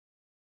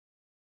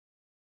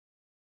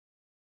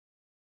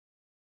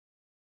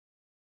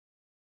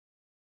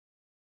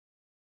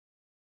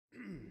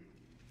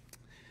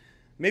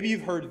Maybe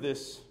you've heard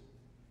this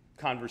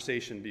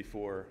conversation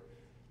before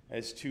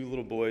as two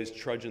little boys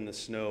trudge in the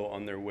snow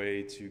on their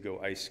way to go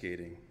ice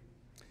skating.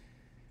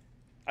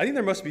 I think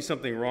there must be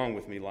something wrong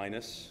with me,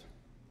 Linus.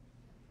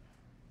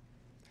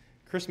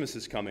 Christmas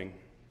is coming,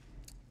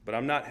 but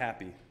I'm not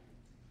happy.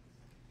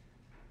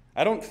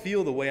 I don't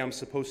feel the way I'm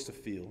supposed to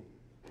feel.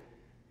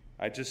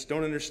 I just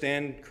don't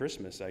understand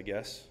Christmas, I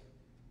guess.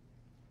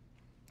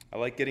 I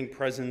like getting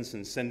presents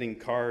and sending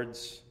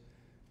cards,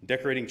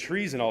 decorating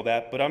trees and all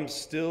that, but I'm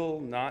still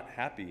not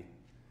happy.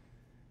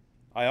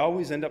 I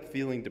always end up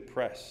feeling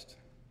depressed.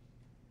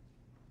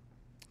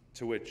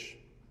 To which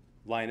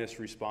Linus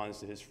responds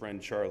to his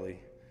friend Charlie,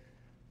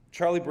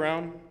 "Charlie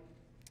Brown,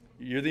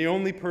 you're the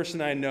only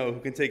person I know who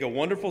can take a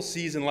wonderful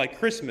season like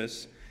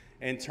Christmas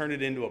and turn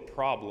it into a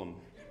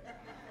problem.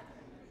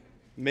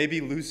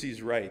 Maybe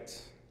Lucy's right.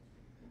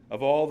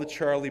 Of all the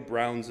Charlie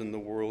Browns in the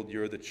world,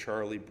 you're the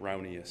Charlie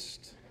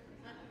Browniest."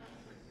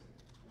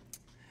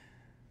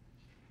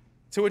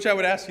 To which I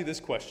would ask you this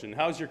question: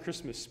 how's your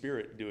Christmas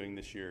spirit doing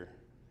this year?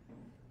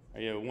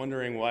 Are you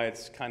wondering why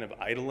it's kind of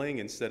idling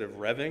instead of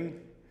revving?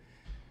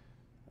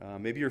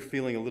 Maybe you're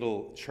feeling a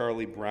little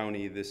Charlie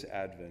Brownie this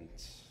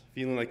Advent,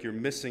 feeling like you're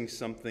missing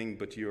something,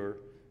 but you're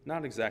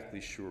not exactly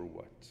sure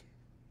what.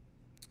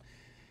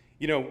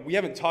 You know, we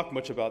haven't talked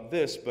much about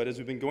this, but as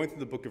we've been going through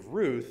the book of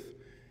Ruth,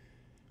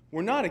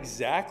 we're not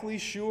exactly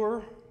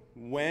sure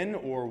when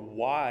or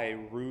why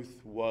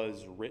Ruth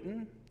was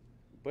written,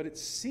 but it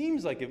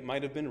seems like it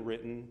might have been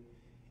written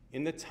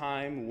in the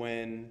time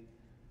when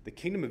the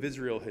kingdom of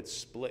Israel had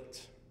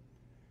split.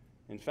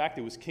 In fact,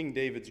 it was King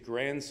David's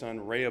grandson,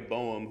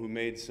 Rehoboam, who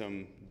made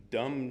some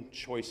dumb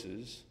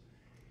choices,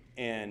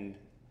 and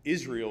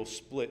Israel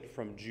split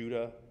from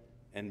Judah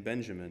and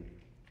Benjamin.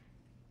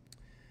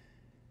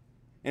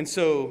 And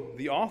so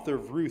the author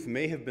of Ruth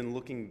may have been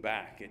looking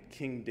back at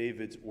King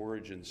David's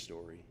origin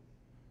story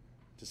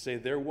to say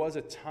there was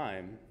a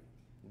time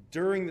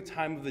during the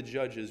time of the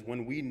judges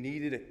when we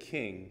needed a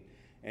king,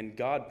 and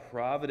God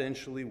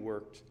providentially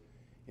worked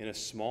in a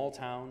small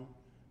town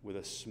with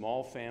a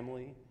small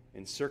family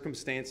in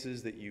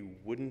circumstances that you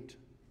wouldn't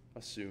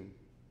assume,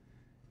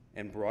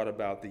 and brought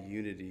about the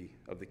unity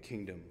of the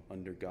kingdom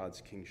under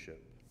God's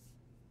kingship,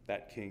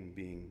 that king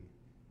being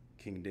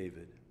King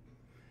David.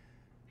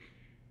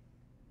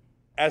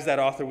 As that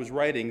author was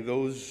writing,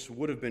 those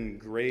would have been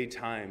gray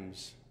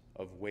times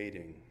of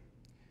waiting.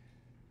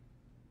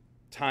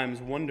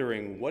 Times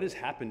wondering, what has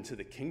happened to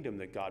the kingdom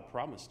that God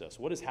promised us?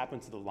 What has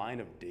happened to the line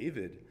of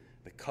David,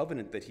 the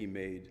covenant that he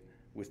made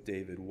with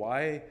David?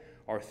 Why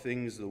are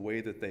things the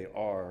way that they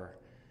are?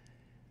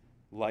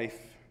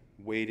 Life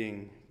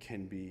waiting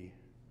can be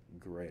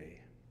gray.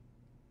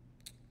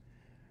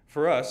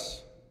 For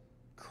us,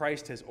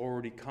 Christ has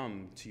already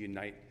come to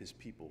unite his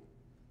people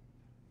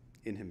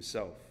in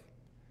himself.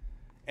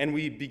 And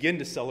we begin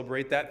to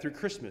celebrate that through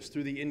Christmas,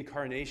 through the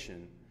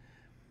incarnation.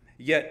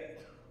 Yet,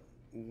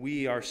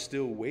 we are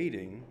still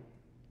waiting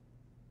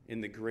in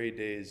the gray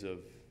days of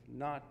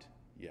not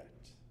yet.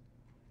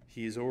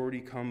 He has already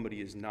come, but he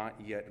has not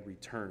yet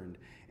returned.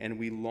 And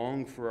we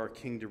long for our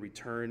King to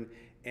return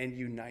and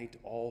unite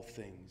all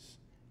things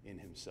in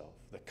himself,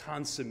 the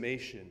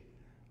consummation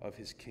of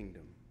his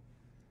kingdom.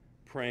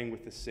 Praying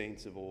with the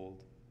saints of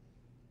old,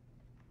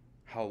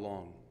 "How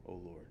long, O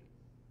Lord?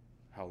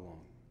 How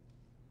long?"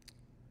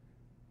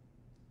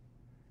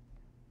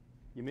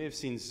 You may have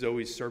seen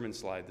Zoe's sermon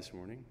slide this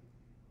morning.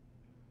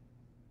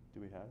 Do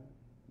we have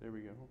it? There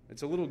we go.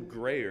 It's a little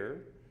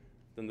grayer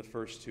than the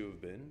first two have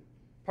been.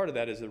 Part of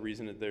that is the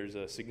reason that there's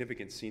a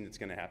significant scene that's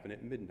going to happen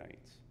at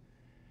midnight.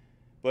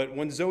 But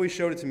when Zoe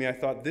showed it to me, I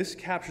thought this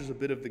captures a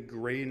bit of the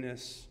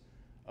grayness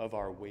of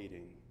our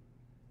waiting.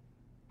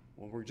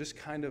 When we're just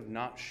kind of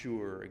not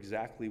sure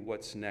exactly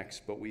what's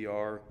next, but we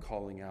are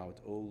calling out,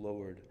 "Oh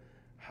Lord,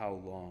 how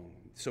long?"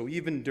 So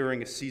even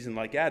during a season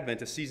like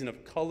Advent, a season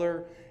of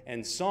color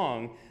and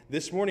song,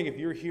 this morning if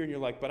you're here and you're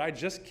like, "But I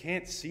just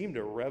can't seem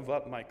to rev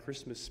up my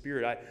Christmas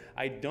spirit.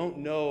 I don't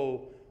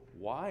know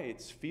why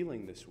it's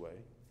feeling this way."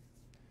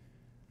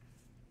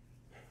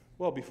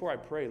 Well, before I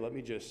pray, let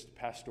me just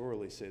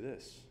pastorally say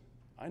this.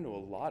 I know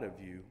a lot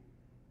of you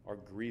are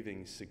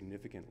grieving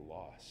significant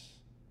loss,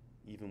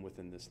 even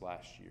within this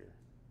last year.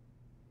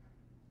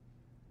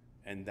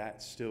 And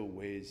that still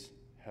weighs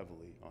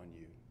heavily on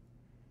you.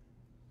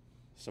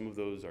 Some of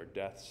those are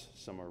deaths,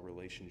 some are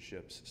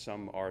relationships,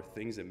 some are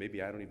things that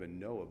maybe I don't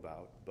even know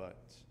about,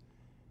 but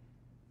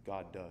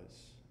God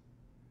does.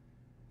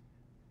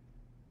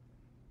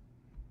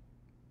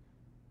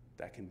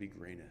 That can be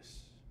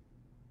grayness.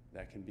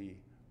 That can be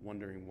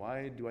wondering,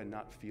 why do I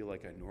not feel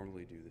like I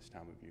normally do this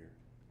time of year?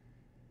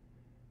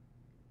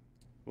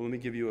 Well, let me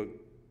give you a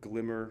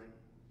glimmer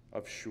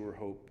of sure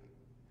hope,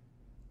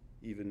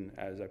 even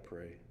as I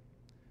pray.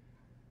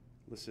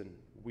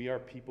 Listen, we are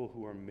people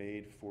who are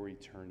made for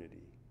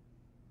eternity.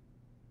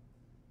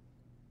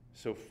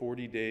 So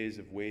 40 days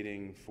of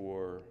waiting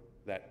for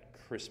that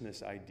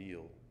Christmas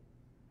ideal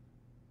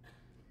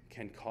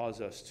can cause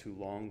us to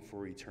long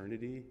for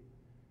eternity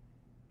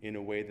in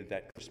a way that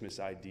that Christmas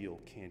ideal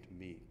can't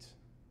meet.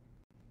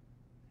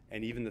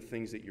 and even the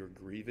things that you're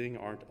grieving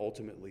aren't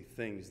ultimately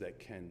things that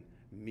can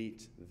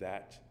meet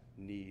that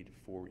need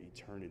for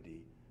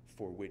eternity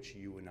for which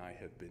you and I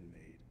have been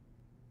made.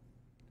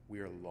 We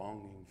are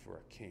longing for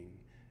a king,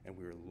 and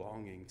we are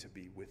longing to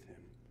be with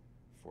him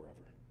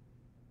forever.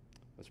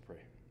 Let's pray.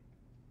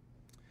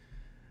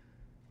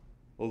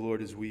 Oh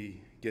Lord, as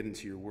we get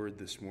into your word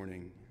this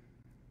morning,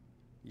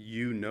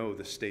 you know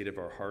the state of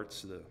our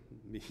hearts,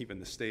 even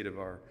the state of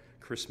our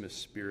Christmas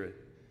spirit.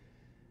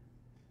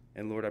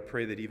 And Lord, I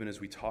pray that even as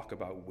we talk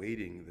about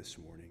waiting this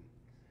morning,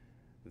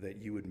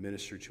 that you would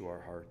minister to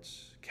our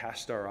hearts.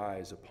 Cast our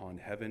eyes upon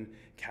heaven.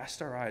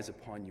 Cast our eyes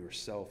upon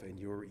yourself and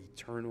your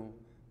eternal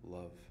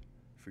love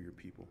for your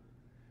people.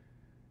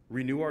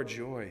 Renew our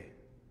joy.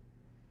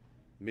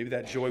 Maybe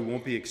that joy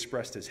won't be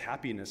expressed as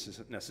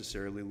happiness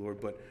necessarily, Lord,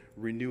 but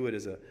renew it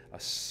as a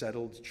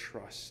settled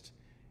trust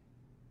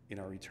in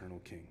our eternal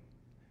King.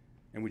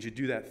 And would you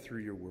do that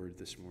through your word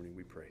this morning,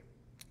 we pray.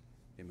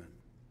 Amen.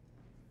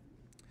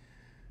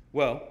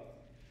 Well,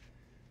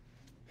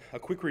 a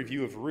quick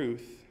review of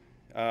Ruth.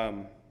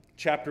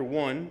 Chapter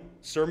 1,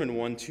 Sermon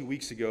 1, 2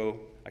 weeks ago,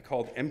 I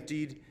called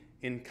Emptied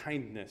in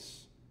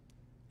Kindness.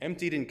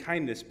 Emptied in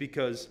kindness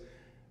because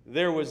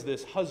there was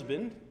this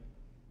husband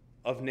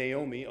of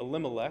Naomi,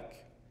 Elimelech,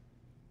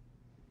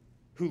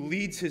 who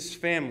leads his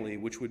family,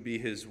 which would be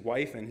his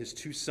wife and his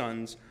 2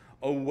 sons,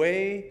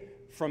 away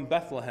from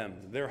Bethlehem,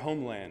 their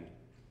homeland,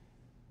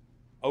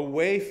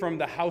 away from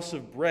the house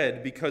of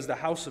bread, because the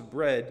house of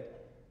bread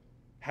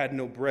had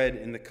no bread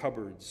in the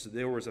cupboards.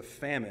 There was a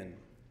famine.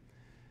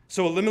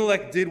 So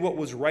Elimelech did what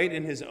was right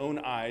in his own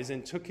eyes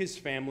and took his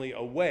family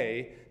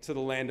away to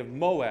the land of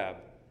Moab,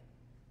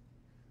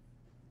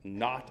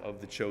 not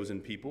of the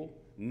chosen people,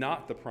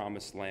 not the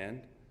promised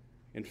land,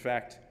 in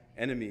fact,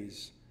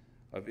 enemies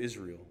of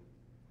Israel.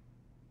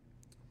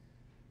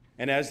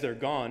 And as they're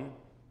gone,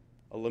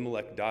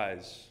 Elimelech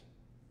dies.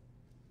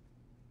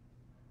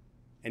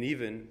 And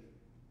even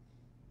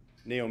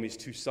Naomi's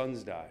 2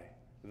 sons die,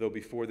 though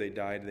before they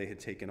died, they had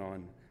taken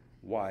on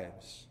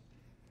wives.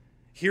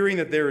 Hearing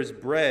that there is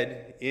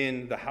bread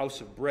in the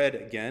house of bread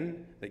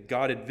again, that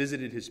God had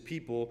visited his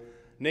people,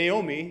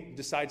 Naomi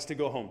decides to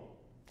go home.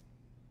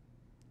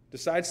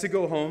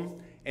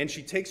 And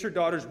she takes her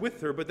daughters with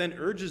her, but then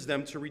urges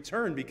them to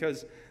return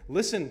because,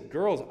 listen,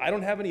 girls, I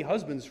don't have any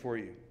husbands for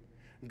you.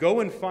 Go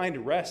and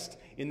find rest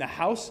in the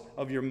house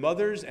of your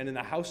mothers and in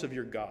the house of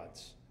your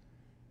gods.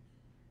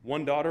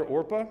 One daughter,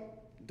 Orpah,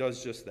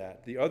 does just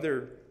that. The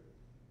other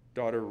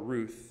daughter,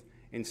 Ruth,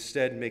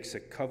 instead makes a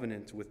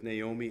covenant with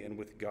Naomi and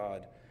with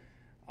God.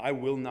 I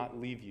will not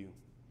leave you.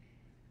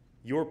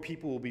 Your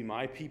people will be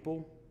my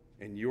people,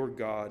 and your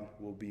God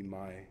will be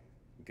my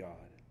God.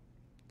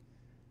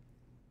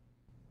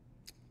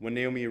 When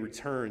Naomi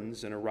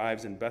returns and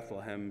arrives in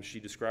Bethlehem,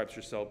 she describes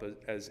herself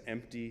as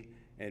empty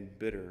and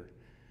bitter.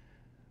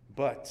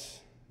 But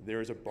there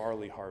is a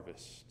barley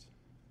harvest.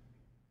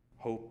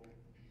 Hope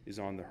is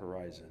on the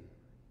horizon.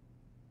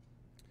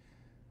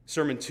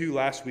 Sermon 2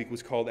 last week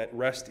was called At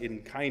Rest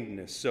in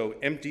Kindness. So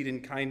emptied in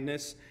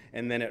kindness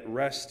and then at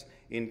rest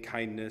in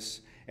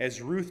kindness,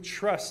 as Ruth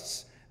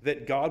trusts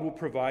that God will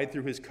provide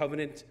through his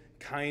covenant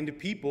kind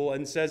people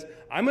and says,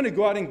 I'm going to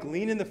go out and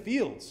glean in the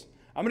fields.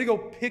 I'm going to go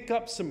pick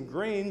up some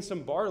grain,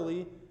 some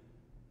barley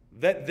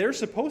that they're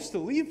supposed to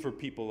leave for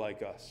people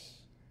like us.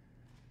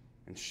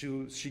 And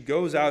she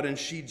goes out and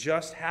she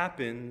just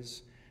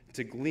happens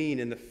to glean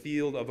in the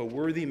field of a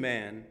worthy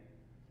man,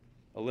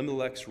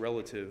 Elimelech's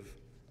relative,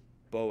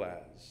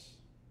 Boaz.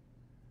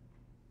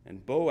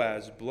 And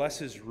Boaz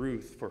blesses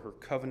Ruth for her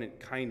covenant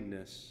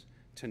kindness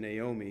to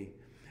Naomi,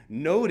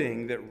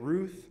 noting that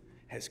Ruth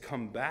has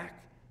come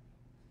back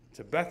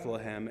to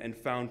Bethlehem and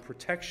found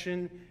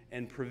protection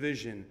and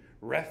provision,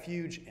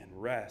 refuge and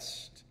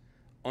rest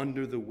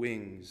under the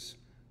wings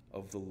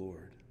of the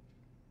Lord.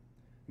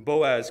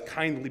 Boaz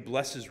kindly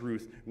blesses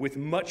Ruth with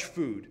much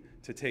food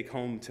to take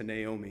home to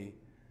Naomi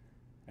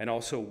and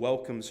also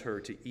welcomes her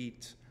to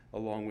eat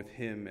along with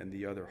him and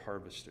the other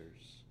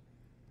harvesters.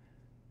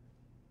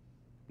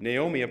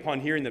 Naomi,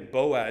 upon hearing that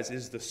Boaz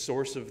is the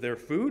source of their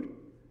food,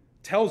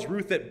 tells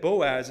Ruth that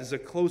Boaz is a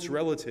close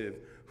relative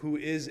who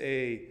is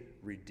a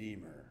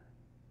redeemer.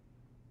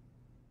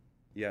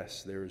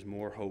 Yes, there is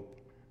more hope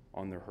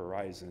on the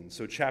horizon.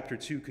 So chapter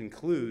 2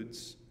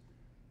 concludes,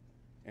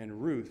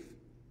 and Ruth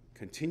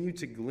continued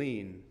to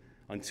glean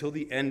until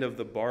the end of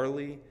the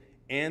barley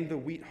and the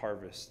wheat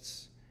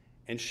harvests,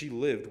 and she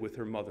lived with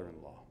her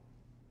mother-in-law.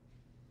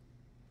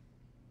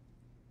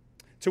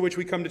 To which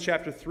we come to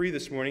chapter 3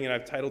 this morning, and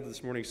I've titled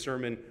this morning's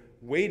sermon,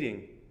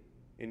 Waiting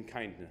in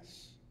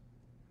Kindness.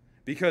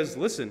 Because,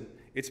 listen,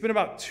 it's been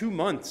about 2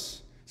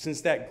 months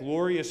since that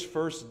glorious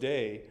first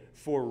day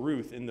for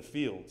Ruth in the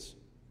fields.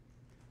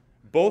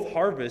 Both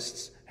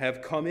harvests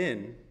have come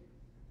in.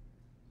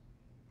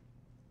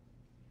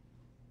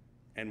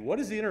 And what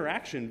has the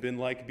interaction been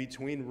like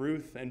between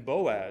Ruth and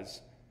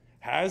Boaz?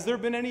 Has there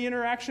been any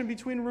interaction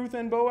between Ruth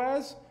and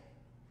Boaz?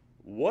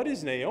 What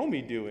is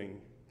Naomi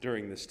doing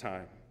during this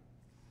time?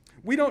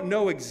 We don't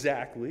know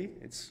exactly,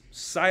 it's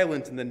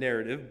silent in the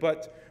narrative,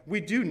 but we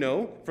do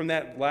know from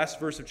that last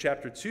verse of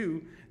chapter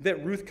 2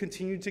 that Ruth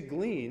continued to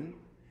glean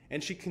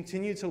and she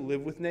continued to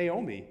live with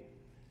Naomi.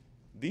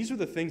 These are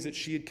the things that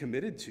she had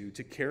committed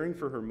to caring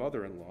for her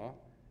mother-in-law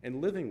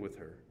and living with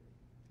her.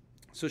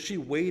 So she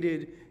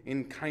waited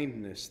in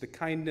kindness, the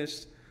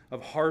kindness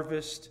of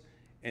harvest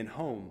and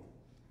home.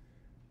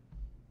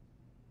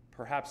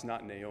 Perhaps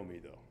not Naomi,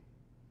 though.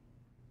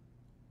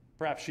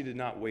 Perhaps she did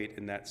not wait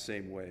in that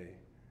same way.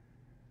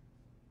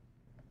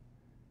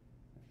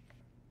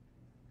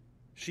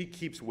 She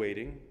keeps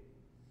waiting,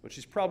 but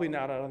she's probably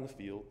not out on the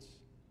fields.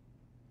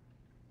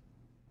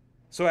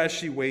 So as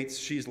she waits,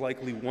 she's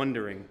likely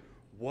wondering,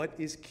 what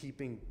is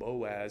keeping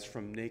Boaz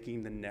from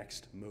making the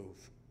next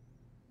move?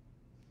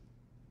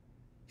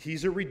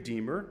 He's a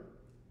redeemer.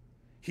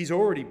 He's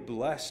already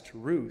blessed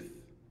Ruth.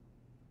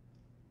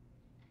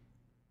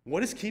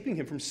 What is keeping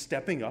him from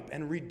stepping up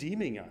and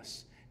redeeming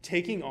us,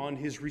 taking on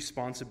his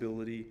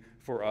responsibility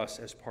for us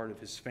as part of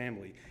his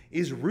family?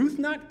 Is Ruth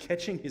not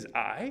catching his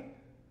eye?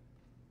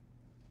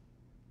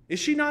 Is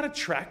she not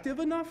attractive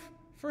enough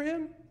for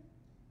him?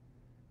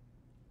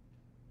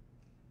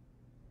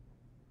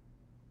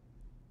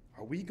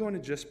 Are we going to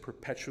just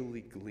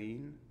perpetually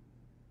glean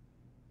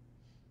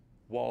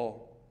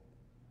while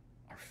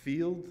our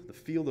field, the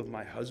field of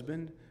my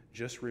husband,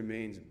 just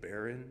remains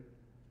barren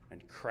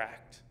and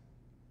cracked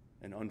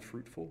and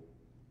unfruitful?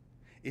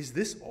 Is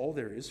this all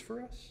there is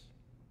for us?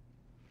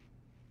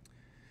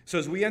 So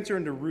as we enter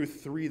into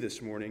Ruth 3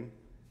 this morning,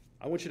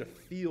 I want you to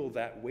feel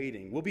that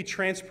waiting. We'll be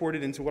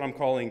transported into what I'm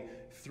calling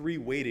 3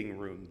 waiting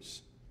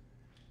rooms.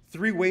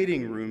 3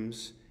 waiting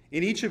rooms,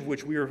 in each of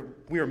which we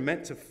are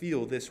meant to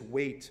feel this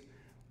weight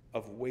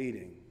of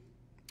waiting.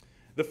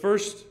 The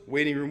first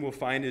waiting room we'll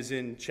find is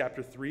in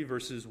chapter 3,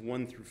 verses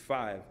 1 through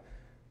 5.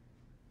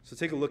 So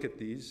take a look at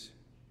these.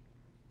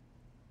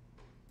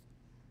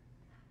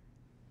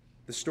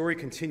 The story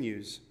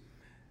continues.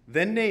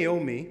 Then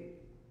Naomi,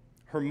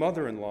 her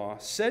mother-in-law,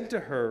 said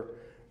to her,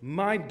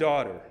 "My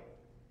daughter,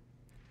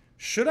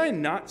 should I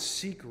not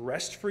seek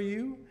rest for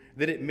you,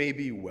 that it may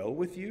be well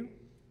with you?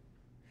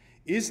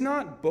 Is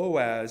not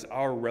Boaz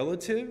our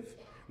relative,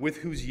 with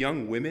whose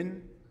young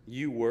women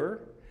you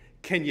were?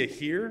 Can you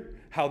hear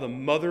how the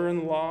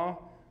mother-in-law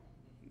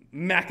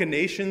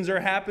machinations are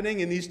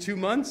happening in these 2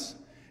 months?"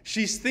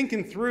 She's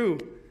thinking through,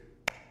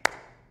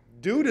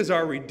 dude is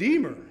our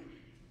redeemer.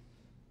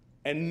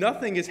 And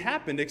nothing has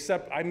happened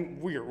except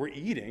we're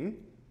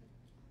eating.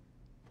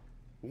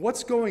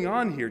 What's going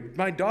on here?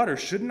 My daughter,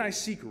 shouldn't I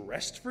seek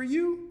rest for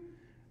you,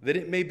 that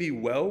it may be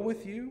well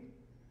with you?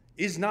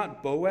 Is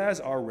not Boaz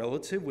our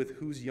relative, with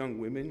whose young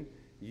women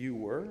you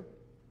were?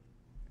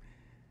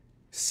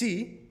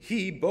 See,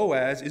 he,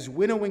 Boaz, is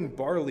winnowing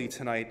barley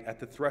tonight at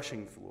the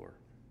threshing floor.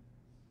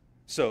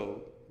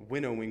 So,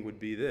 winnowing would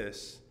be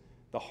this.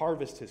 The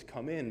harvest has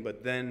come in,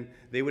 but then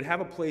they would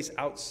have a place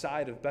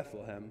outside of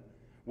Bethlehem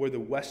where the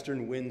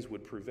western winds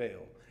would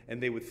prevail.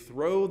 And they would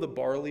throw the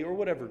barley or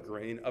whatever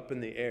grain up in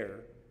the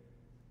air,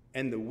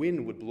 and the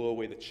wind would blow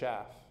away the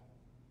chaff,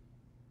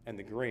 and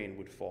the grain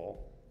would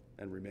fall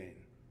and remain.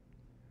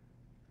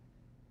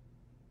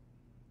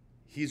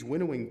 He's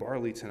winnowing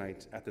barley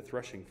tonight at the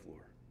threshing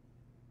floor.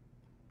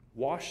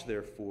 Wash,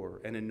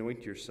 therefore, and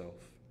anoint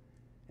yourself,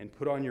 and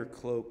put on your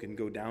cloak and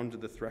go down to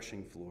the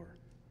threshing floor.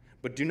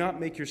 But do not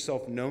make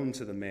yourself known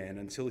to the man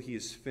until he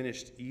is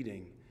finished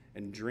eating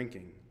and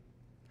drinking.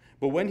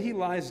 But when he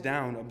lies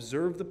down,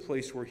 observe the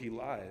place where he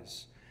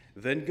lies.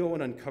 Then go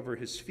and uncover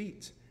his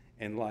feet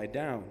and lie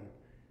down,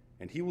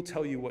 and he will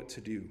tell you what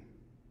to do.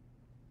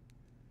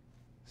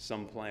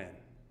 Some plan.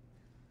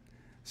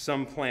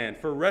 Some plan.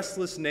 For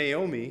restless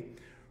Naomi,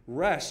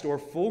 rest or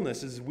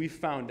fullness, as we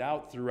found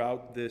out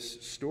throughout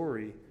this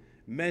story,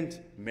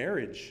 meant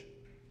marriage.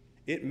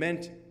 It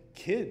meant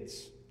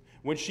kids.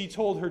 When she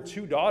told her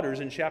 2 daughters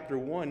in chapter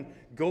 1,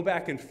 go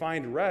back and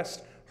find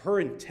rest, her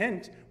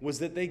intent was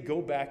that they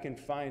go back and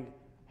find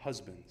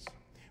husbands.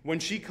 When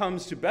she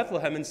comes to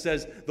Bethlehem and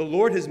says, the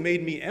Lord has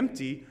made me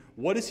empty,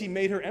 what has he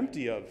made her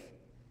empty of?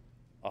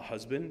 A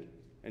husband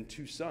and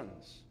 2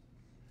 sons.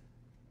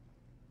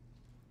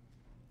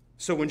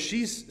 So when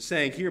she's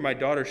saying, here, my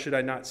daughter, should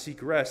I not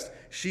seek rest?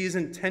 She is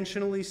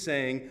intentionally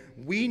saying,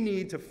 we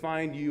need to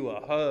find you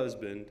a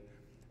husband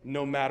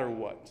no matter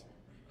what.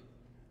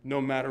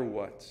 No matter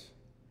what.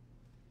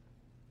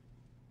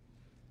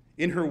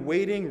 In her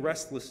waiting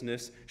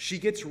restlessness, she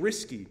gets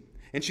risky,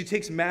 and she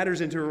takes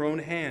matters into her own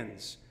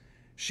hands.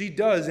 She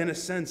does, in a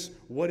sense,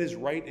 what is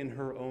right in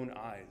her own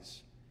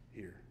eyes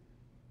here.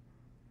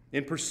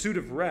 In pursuit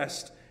of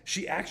rest,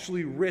 she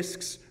actually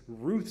risks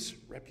Ruth's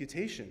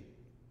reputation.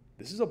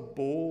 This is a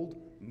bold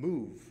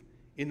move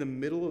in the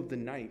middle of the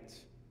night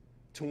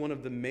to one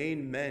of the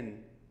main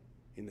men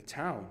in the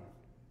town,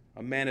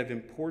 a man of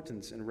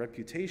importance and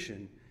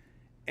reputation.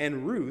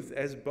 And Ruth,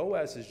 as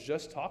Boaz has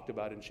just talked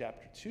about in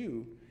chapter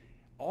 2,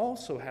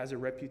 also has a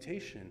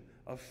reputation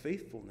of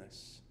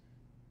faithfulness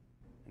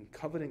and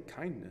covenant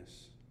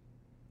kindness.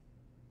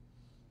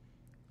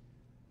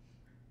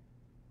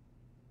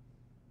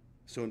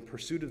 So in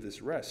pursuit of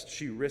this rest,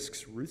 she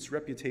risks Ruth's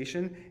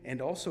reputation and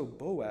also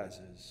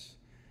Boaz's.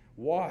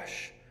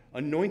 Wash,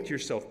 anoint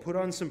yourself, put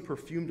on some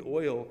perfumed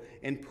oil,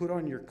 and put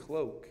on your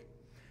cloak.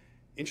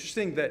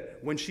 Interesting that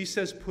when she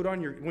says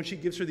when she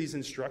gives her these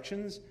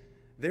instructions,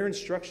 they're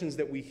instructions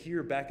that we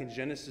hear back in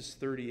Genesis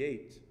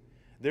 38.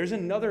 There's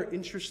another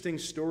interesting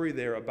story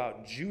there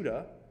about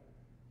Judah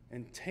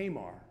and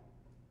Tamar.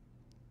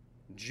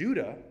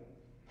 Judah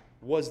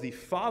was the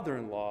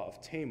father-in-law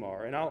of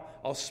Tamar, and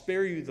I'll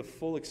spare you the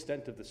full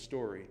extent of the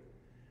story.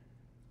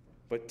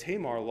 But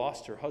Tamar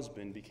lost her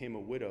husband, became a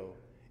widow,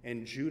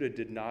 and Judah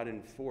did not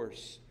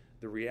enforce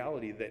the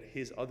reality that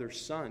his other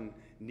son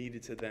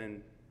needed to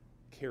then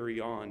carry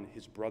on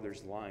his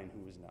brother's line,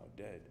 who was now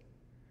dead.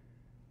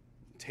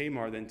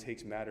 Tamar then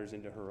takes matters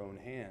into her own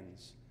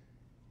hands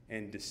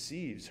and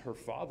deceives her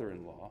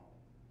father-in-law,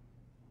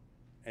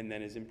 and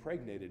then is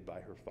impregnated by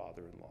her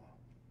father-in-law.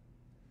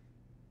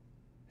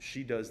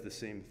 She does the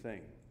same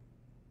thing.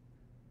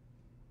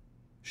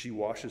 She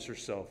washes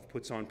herself,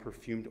 puts on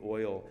perfumed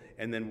oil,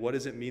 and then what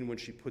does it mean when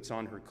she puts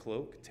on her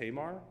cloak,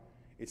 Tamar?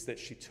 It's that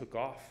she took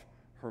off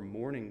her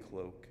mourning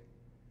cloak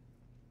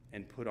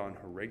and put on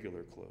her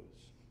regular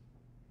clothes.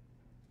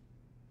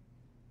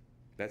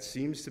 That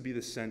seems to be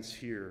the sense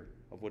here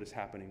of what is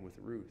happening with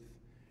Ruth.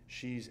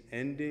 She's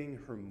ending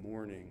her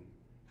mourning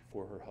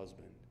for her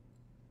husband.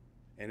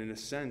 And in a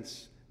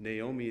sense,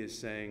 Naomi is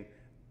saying,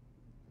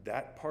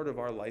 that part of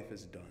our life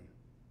is done.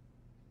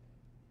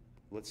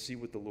 Let's see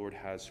what the Lord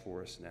has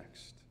for us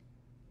next.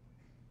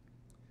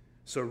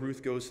 So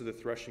Ruth goes to the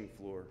threshing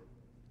floor,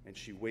 and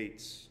she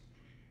waits.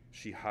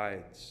 She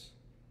hides.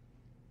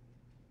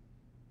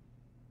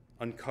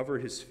 Uncover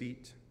his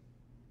feet,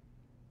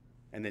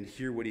 and then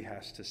hear what he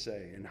has to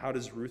say. And how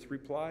does Ruth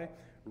reply?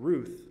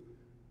 Ruth,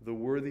 the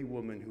worthy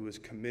woman who is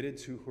committed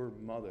to her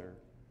mother,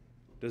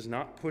 does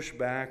not push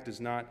back, does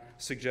not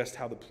suggest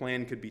how the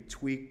plan could be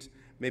tweaked,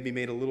 maybe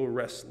made a little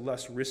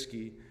less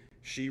risky.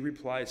 She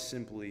replies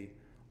simply,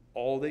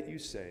 all that you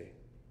say,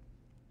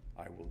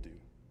 I will do.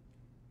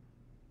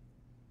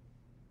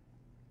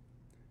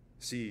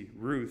 See,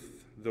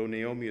 Ruth, though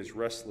Naomi is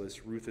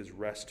restless, Ruth is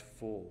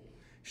restful.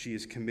 She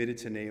is committed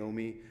to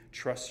Naomi,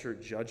 trusts her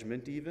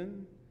judgment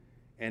even,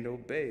 and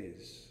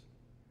obeys,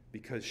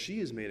 because she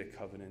has made a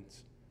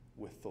covenant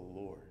with the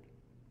Lord.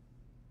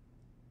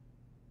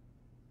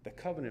 The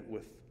covenant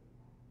with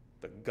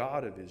the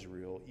God of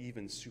Israel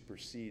even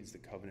supersedes the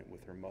covenant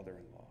with her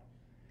mother-in-law.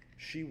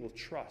 She will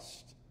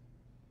trust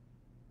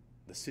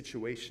the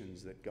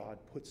situations that God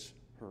puts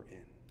her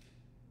in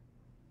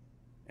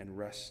and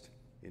rest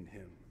in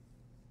him.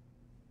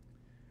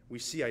 We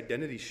see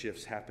identity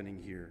shifts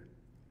happening here.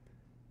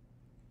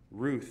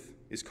 Ruth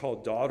is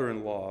called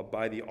daughter-in-law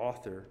by the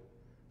author,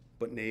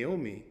 but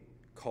Naomi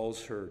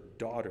calls her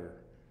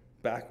daughter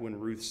back when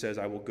Ruth says,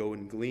 I will go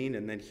and glean,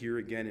 and then here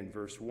again in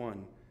verse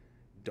 1,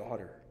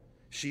 daughter.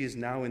 She is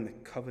now in the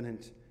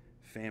covenant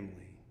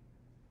family.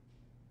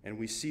 And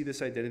we see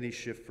this identity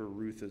shift for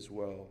Ruth as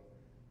well,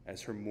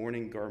 as her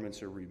mourning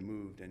garments are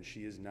removed and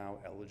she is now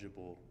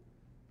eligible,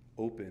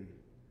 open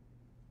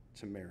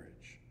to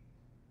marriage.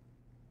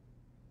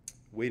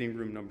 Waiting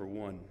room number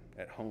 1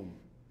 at home.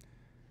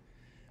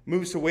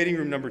 Moves to waiting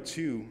room number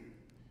 2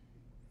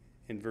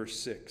 in verse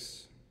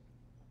 6.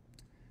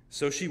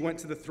 So she went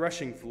to the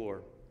threshing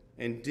floor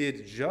and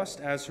did just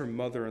as her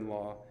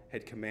mother-in-law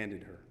had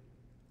commanded her.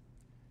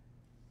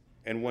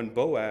 And when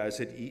Boaz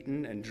had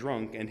eaten and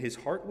drunk, and his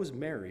heart was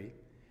merry,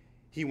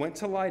 he went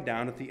to lie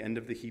down at the end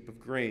of the heap of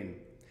grain.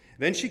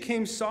 Then she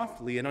came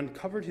softly and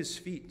uncovered his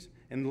feet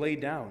and lay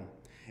down.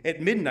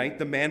 At midnight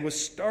the man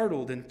was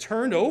startled and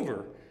turned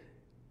over,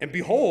 and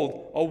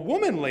behold, a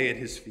woman lay at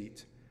his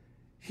feet.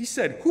 He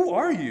said, Who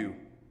are you?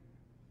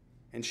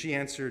 And she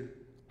answered,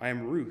 I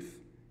am Ruth,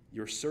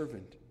 your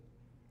servant.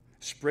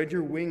 Spread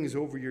your wings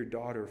over your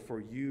daughter,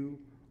 for you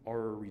are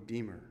a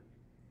redeemer.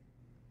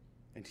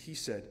 And he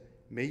said,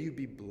 May you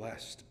be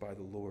blessed by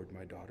the Lord,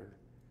 my daughter.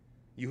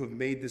 You have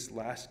made this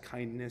last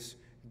kindness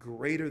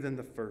greater than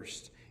the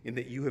first, in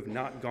that you have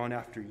not gone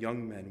after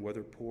young men,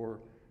 whether poor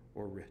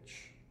or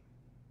rich.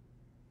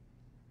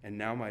 And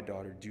now, my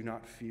daughter, do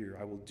not fear.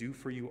 I will do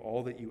for you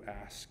all that you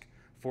ask,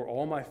 for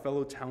all my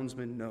fellow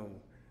townsmen know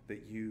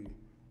that you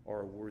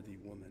are a worthy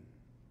woman.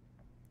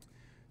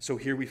 So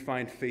here we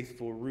find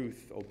faithful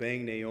Ruth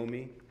obeying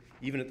Naomi,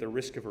 even at the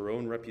risk of her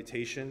own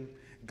reputation,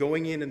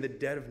 going in the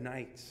dead of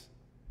night.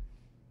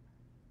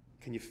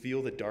 Can you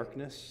feel the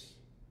darkness?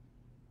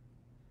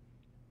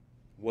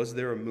 Was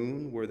there a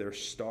moon? Were there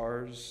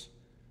stars?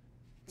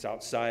 It's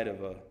outside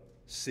of a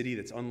city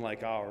that's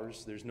unlike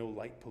ours. There's no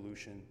light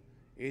pollution.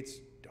 It's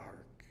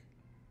dark.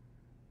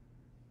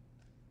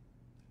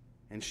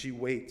 And she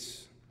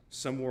waits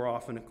somewhere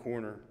off in a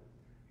corner,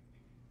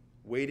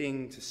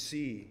 waiting to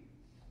see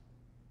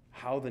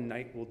how the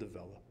night will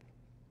develop,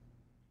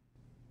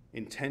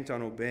 intent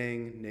on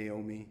obeying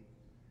Naomi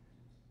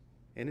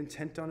and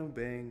intent on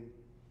obeying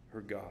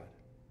her God.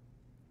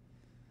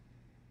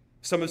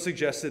 Some have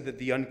suggested that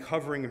the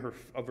uncovering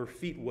of her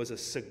feet was a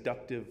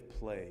seductive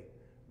play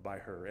by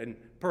her, and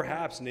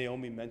perhaps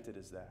Naomi meant it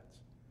as that.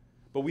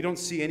 But we don't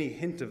see any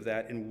hint of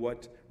that in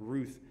what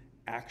Ruth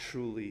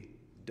actually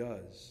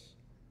does.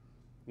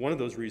 One of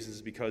those reasons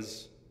is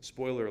because,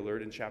 spoiler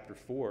alert, in chapter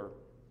 4,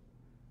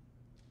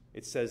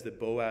 it says that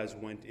Boaz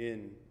went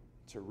in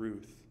to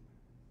Ruth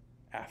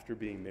after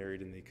being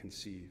married and they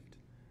conceived.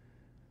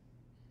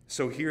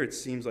 So here it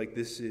seems like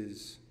this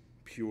is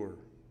pure.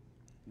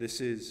 This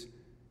is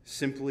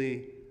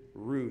simply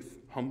Ruth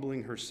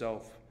humbling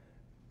herself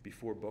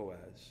before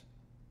Boaz.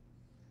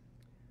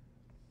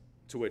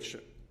 To which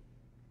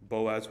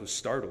Boaz was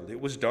startled.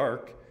 It was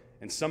dark,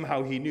 and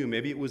somehow he knew.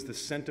 Maybe it was the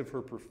scent of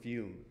her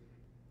perfume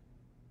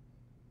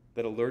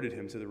that alerted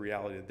him to the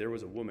reality that there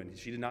was a woman.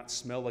 She did not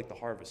smell like the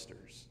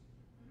harvesters.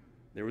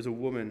 There was a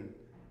woman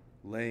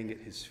laying at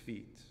his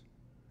feet.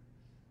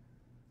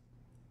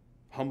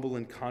 Humble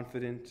and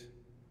confident,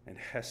 and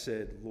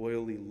Hesed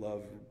loyally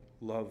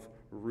love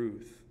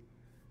Ruth,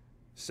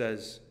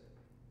 says,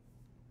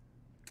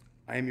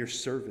 I am your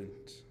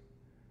servant.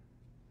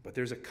 But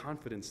there's a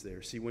confidence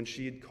there. See, when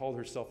she had called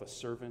herself a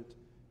servant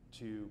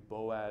to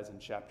Boaz in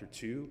chapter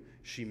 2,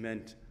 she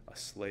meant a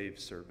slave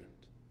servant.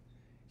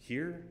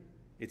 Here,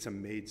 it's a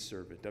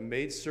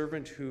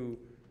maidservant who,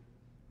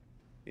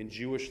 in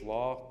Jewish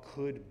law,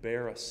 could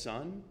bear a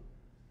son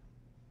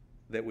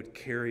that would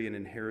carry an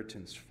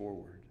inheritance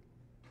forward.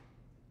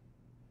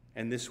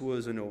 And this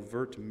was an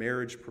overt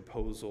marriage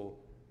proposal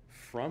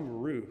from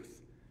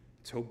Ruth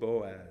to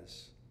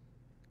Boaz.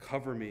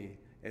 Cover me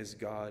as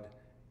God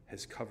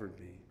has covered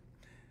me.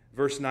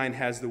 Verse 9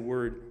 has the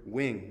word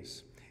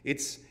wings.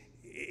 It's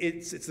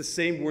the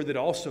same word that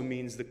also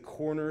means the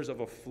corners of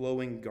a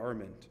flowing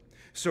garment.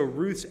 So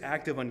Ruth's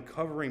act of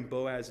uncovering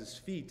Boaz's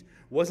feet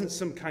wasn't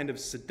some kind of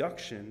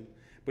seduction,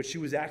 but she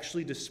was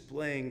actually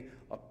displaying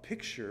a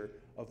picture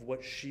of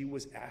what she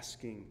was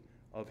asking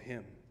of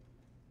him.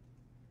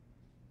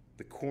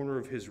 The corner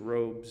of his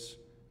robes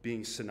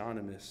being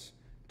synonymous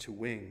to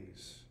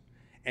wings.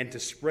 And to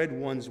spread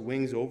one's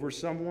wings over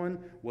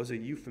someone was a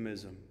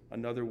euphemism,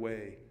 another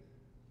way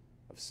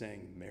of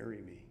saying,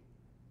 marry me.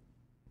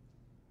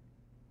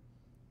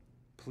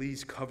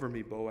 Please cover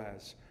me,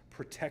 Boaz.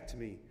 Protect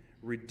me,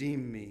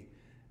 redeem me,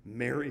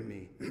 marry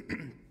me.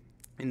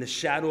 In the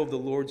shadow of the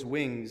Lord's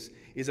wings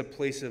is a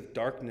place of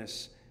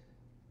darkness,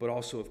 but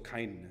also of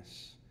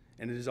kindness.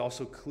 And it is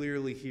also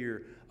clearly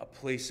here a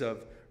place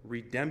of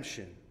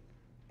redemption,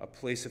 a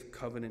place of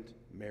covenant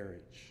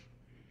marriage.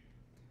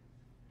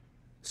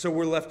 So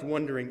we're left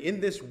wondering, in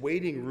this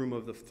waiting room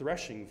of the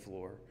threshing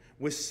floor,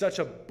 with such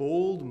a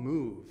bold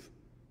move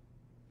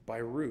by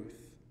Ruth,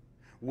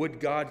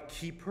 would God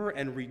keep her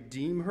and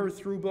redeem her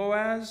through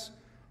Boaz,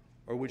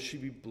 or would she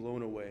be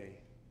blown away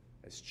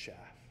as chaff?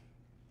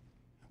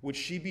 Would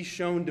she be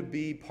shown to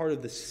be part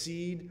of the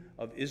seed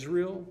of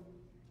Israel,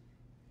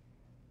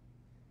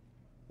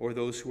 or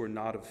those who are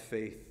not of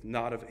faith,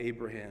 not of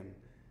Abraham,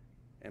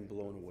 and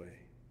blown away?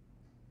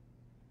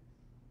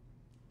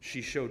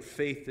 She showed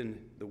faith in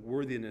the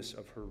worthiness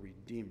of her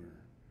Redeemer,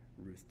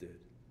 Ruth did.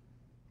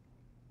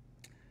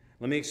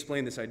 Let me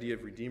explain this idea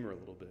of Redeemer a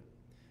little bit.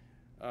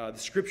 The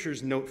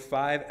scriptures note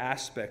 5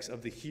 aspects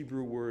of the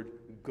Hebrew word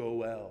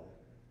goel.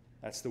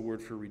 That's the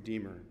word for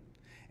Redeemer.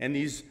 And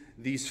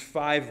these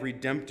 5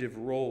 redemptive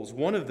roles,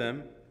 one of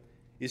them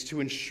is to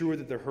ensure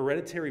that the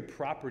hereditary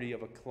property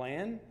of a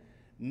clan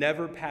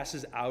never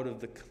passes out of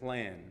the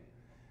clan.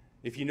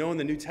 If you know in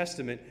the New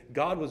Testament,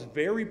 God was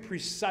very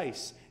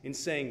precise in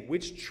saying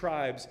which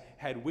tribes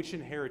had which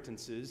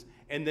inheritances,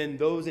 and then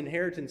those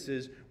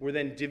inheritances were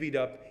then divvied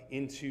up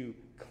into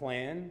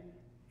clan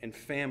and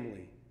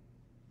family.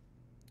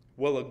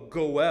 Well, a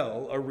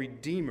goel, a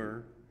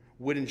redeemer,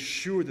 would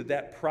ensure that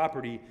that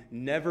property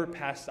never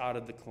passed out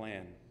of the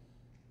clan.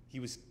 He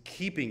was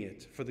keeping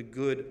it for the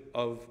good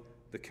of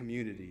the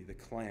community, the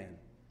clan.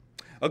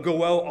 A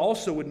goel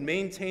also would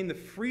maintain the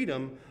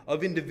freedom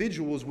of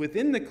individuals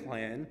within the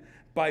clan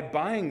by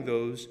buying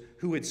those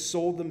who had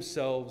sold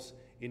themselves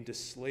into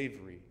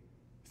slavery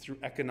through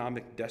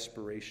economic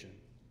desperation.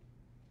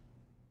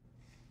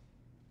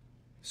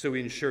 So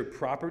he ensured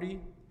property,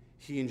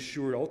 he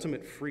ensured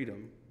ultimate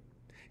freedom.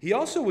 He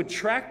also would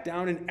track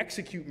down and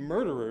execute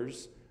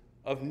murderers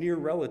of near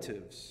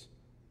relatives.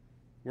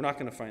 We're not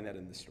going to find that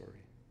in this story.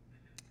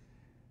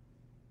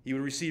 He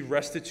would receive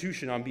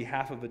restitution on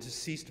behalf of a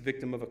deceased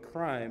victim of a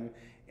crime.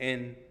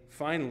 And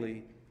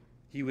finally,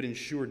 he would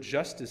ensure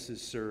justice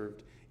is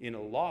served in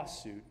a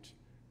lawsuit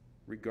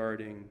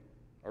regarding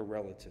a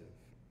relative.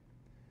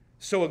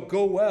 So a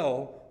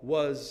goel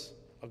was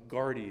a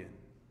guardian.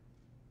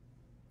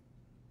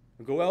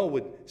 A goel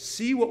would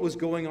see what was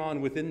going on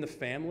within the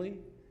family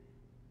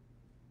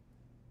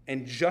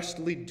and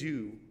justly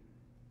do,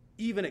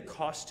 even at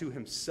cost to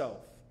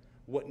himself,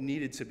 what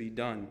needed to be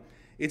done.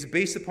 It's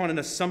based upon an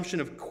assumption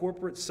of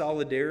corporate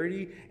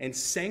solidarity and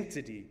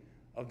sanctity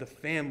of the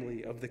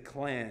family, of the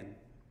clan.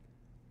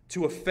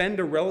 To offend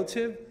a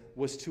relative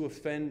was to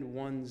offend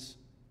one's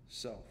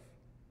self.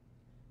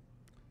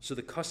 So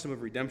the custom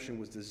of redemption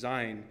was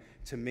designed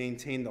to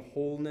maintain the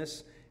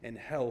wholeness and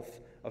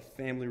health of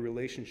family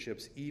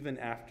relationships even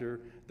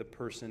after the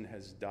person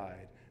has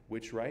died.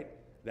 Which, right?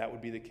 that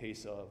would be the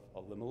case of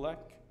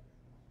Elimelech,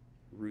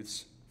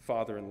 Ruth's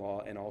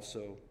father-in-law, and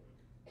also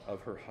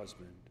of her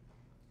husband.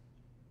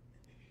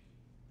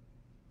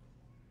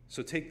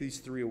 So take these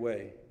three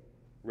away: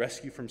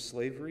 rescue from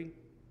slavery,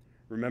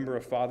 remember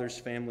a father's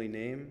family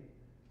name,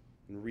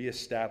 and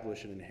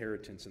reestablish an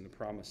inheritance in the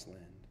promised land.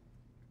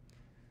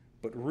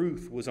 But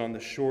Ruth was on the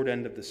short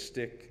end of the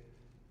stick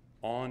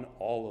on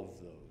all of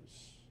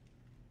those,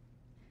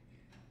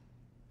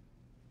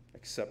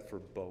 except for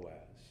Boaz.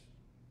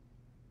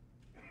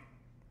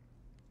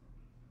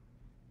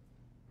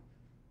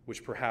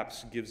 Which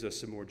perhaps gives us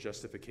some more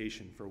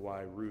justification for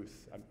why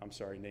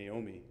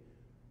Naomi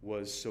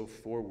was so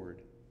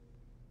forward.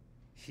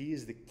 He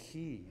is the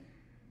key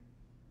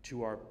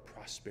to our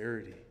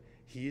prosperity.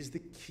 He is the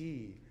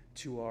key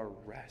to our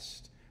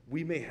rest.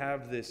 We may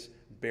have this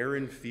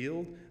barren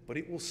field, but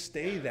it will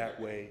stay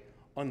that way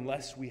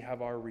unless we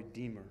have our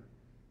Redeemer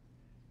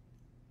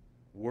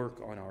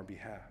work on our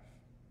behalf.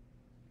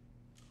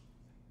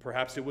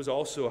 Perhaps it was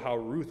also how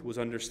Ruth was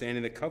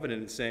understanding the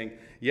covenant and saying,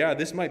 yeah,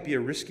 this might be a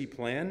risky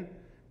plan,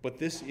 but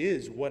this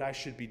is what I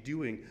should be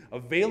doing,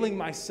 availing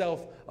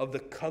myself of the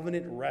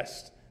covenant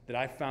rest that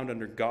I found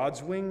under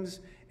God's wings,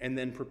 and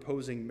then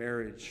proposing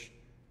marriage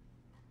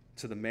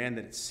to the man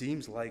that it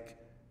seems like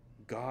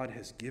God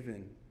has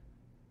given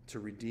to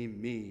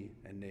redeem me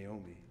and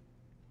Naomi.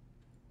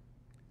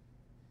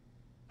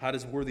 How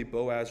does worthy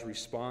Boaz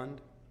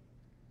respond?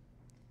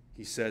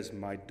 He says,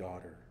 my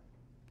daughter.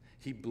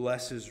 He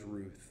blesses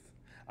Ruth.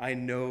 I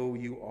know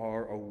you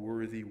are a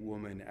worthy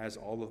woman, as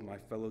all of my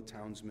fellow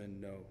townsmen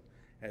know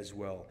as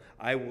well.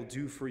 I will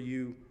do for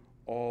you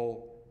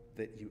all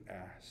that you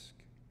ask.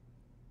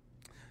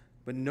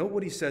 But note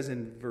what he says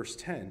in verse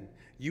 10.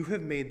 You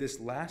have made this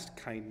last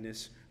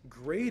kindness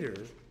greater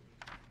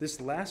than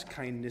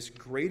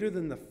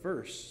the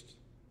first,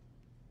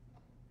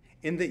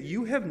 in that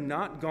you have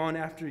not gone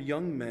after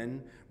young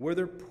men,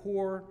 whether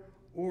poor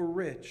or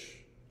rich.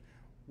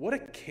 What a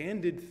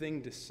candid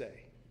thing to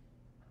say.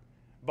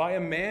 By a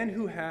man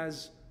who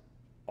has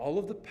all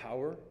of the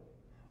power,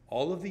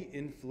 all of the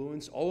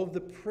influence, all of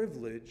the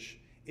privilege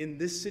in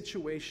this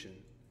situation.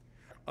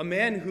 A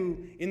man who,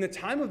 in the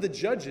time of the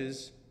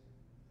judges,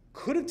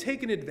 could have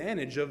taken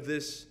advantage of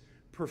this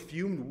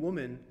perfumed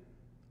woman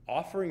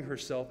offering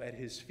herself at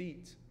his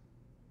feet.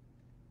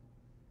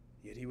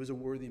 Yet he was a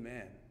worthy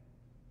man,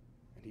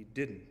 and he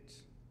didn't.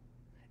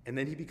 And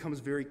then he becomes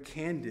very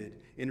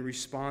candid in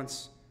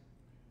response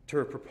to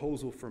her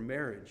proposal for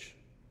marriage.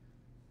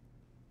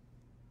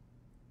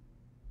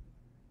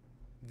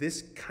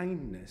 This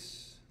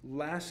kindness,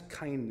 last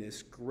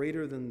kindness,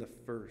 greater than the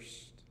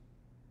first.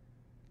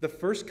 The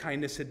first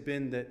kindness had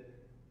been that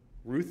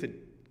Ruth had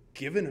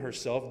given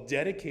herself,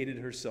 dedicated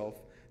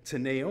herself to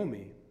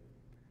Naomi.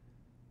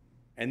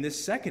 And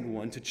this second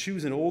one, to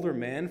choose an older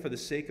man for the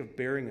sake of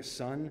bearing a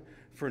son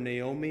for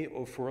Naomi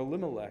or for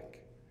Elimelech.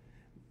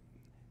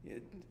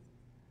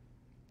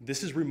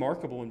 This is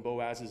remarkable in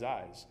Boaz's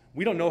eyes.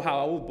 We don't know how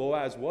old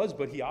Boaz was,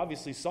 but he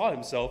obviously saw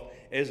himself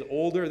as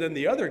older than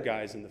the other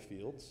guys in the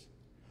fields,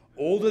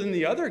 older than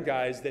the other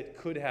guys that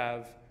could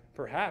have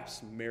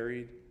perhaps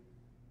married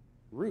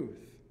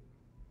Ruth.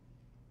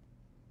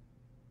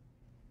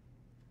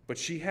 But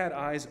she had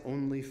eyes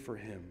only for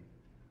him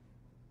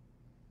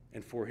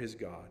and for his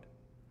God.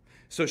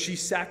 So she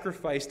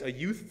sacrificed a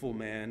youthful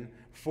man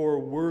for a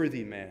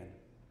worthy man.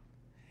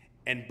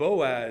 And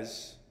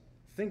Boaz,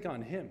 think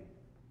on him.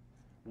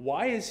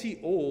 Why is he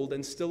old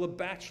and still a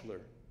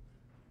bachelor?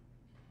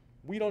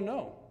 We don't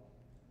know,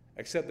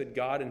 except that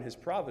God in his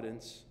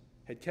providence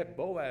had kept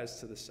Boaz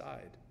to the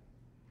side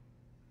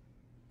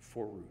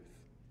for Ruth.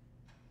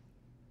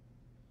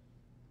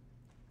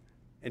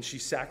 And she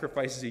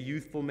sacrifices a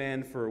youthful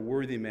man for a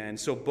worthy man.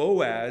 So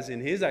Boaz,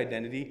 in his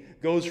identity,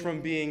 goes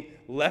from being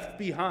left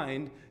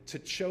behind to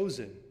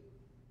chosen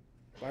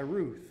by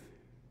Ruth.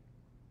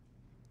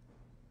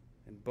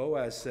 And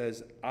Boaz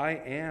says, I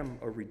am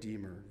a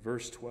redeemer.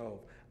 Verse 12.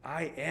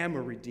 I am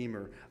a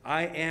redeemer.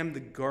 I am the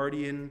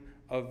guardian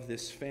of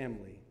this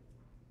family.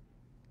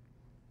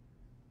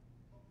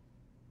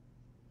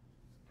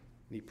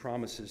 And he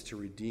promises to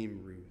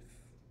redeem Ruth.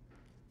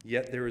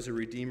 Yet there is a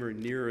redeemer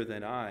nearer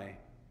than I.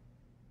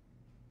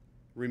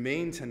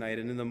 Remain tonight,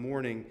 and in the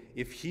morning,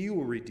 if he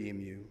will redeem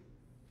you,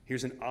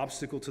 here's an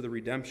obstacle to the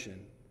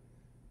redemption.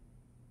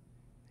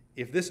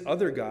 If this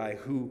other guy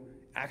who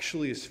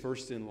actually is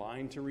first in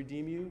line to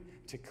redeem you,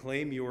 to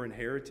claim your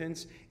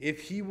inheritance,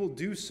 if he will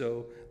do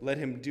so, let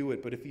him do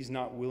it. But if he's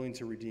not willing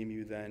to redeem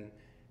you, then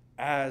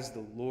as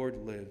the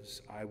Lord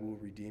lives, I will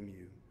redeem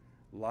you.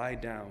 Lie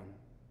down,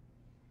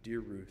 dear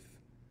Ruth,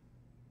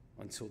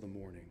 until the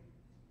morning.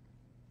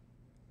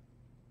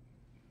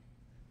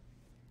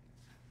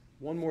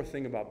 One more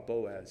thing about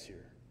Boaz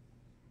here.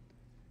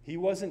 He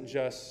wasn't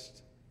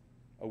just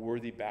a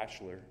worthy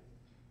bachelor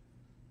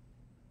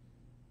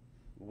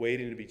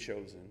waiting to be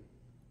chosen.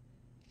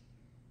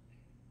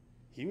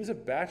 He was a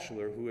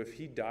bachelor who, if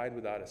he died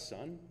without a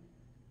son,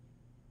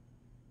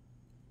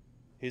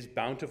 his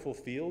bountiful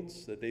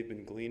fields that they've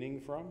been gleaning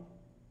from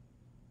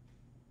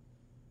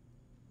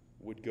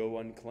would go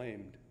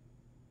unclaimed,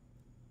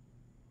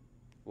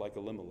 like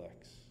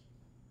Elimelech's.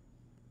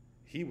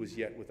 He was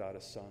yet without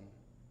a son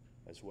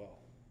as well.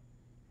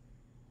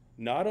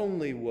 Not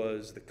only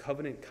was the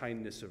covenant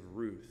kindness of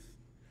Ruth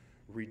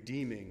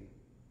redeeming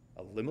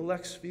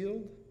Elimelech's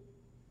field,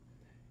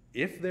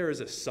 if there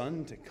is a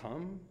son to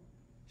come,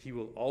 he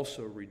will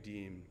also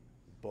redeem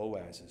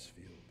Boaz's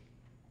field.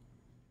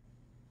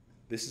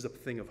 This is a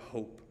thing of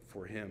hope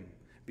for him,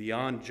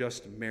 beyond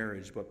just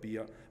marriage, but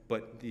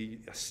the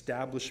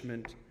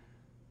establishment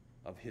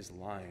of his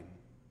line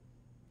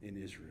in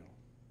Israel.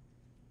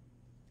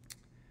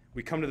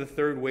 We come to the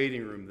third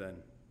waiting room then.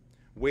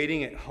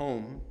 Waiting at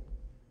home.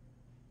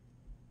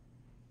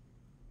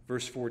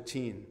 Verse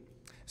 14.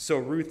 So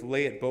Ruth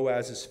lay at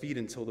Boaz's feet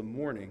until the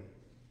morning,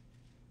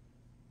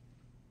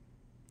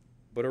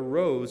 but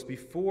arose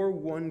before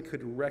one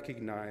could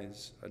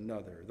recognize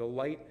another. The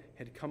light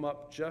had come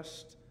up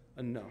just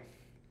enough.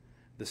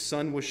 The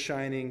sun was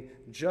shining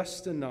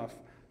just enough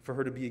for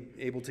her to be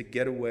able to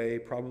get away,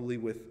 probably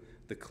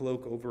with the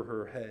cloak over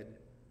her head.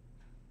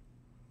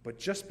 But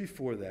just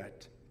before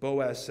that,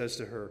 Boaz says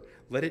to her,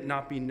 "Let it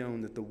not be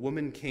known that the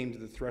woman came to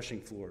the threshing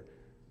floor.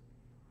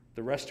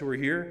 The rest who are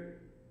here,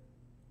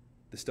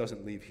 this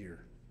doesn't leave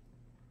here."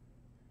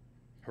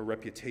 Her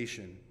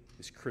reputation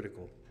is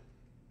critical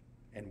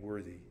and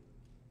worthy.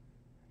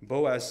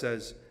 Boaz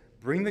says,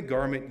 "Bring the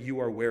garment you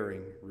are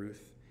wearing,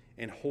 Ruth,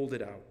 and hold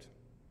it out."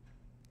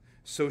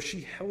 So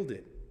she held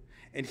it,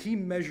 and he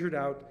measured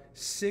out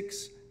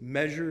 6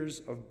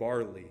 measures of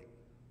barley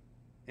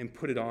and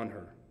put it on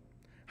her.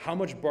 How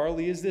much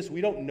barley is this?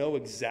 We don't know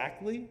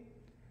exactly.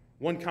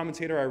 One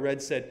commentator I read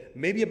said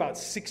maybe about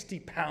 60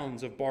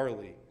 pounds of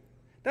barley.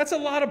 That's a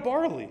lot of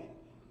barley.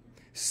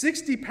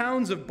 60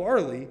 pounds of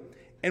barley,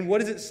 and what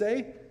does it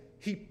say?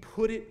 He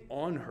put it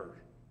on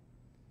her.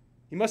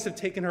 He must have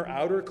taken her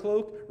outer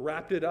cloak,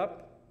 wrapped it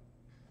up,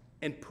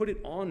 and put it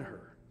on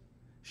her.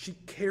 She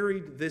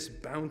carried this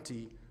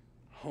bounty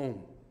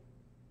home.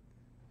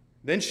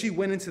 Then she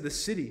went into the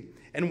city,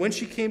 and when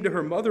she came to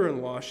her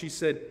mother-in-law, she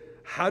said,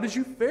 "How did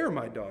you fare,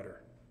 my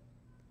daughter?"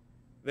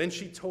 Then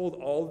she told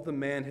all that the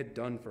man had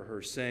done for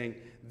her, saying,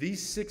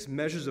 "These 6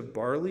 measures of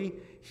barley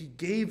he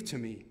gave to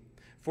me,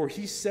 for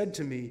he said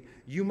to me,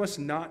 'You must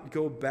not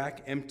go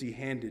back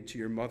empty-handed to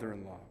your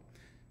mother-in-law.'"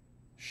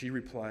 She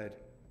replied,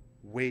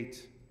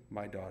 "Wait,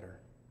 my daughter,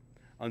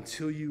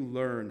 until you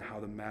learn how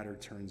the matter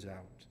turns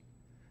out.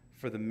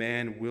 For the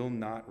man will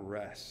not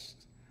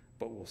rest,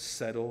 but will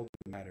settle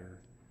the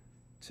matter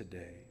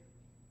today."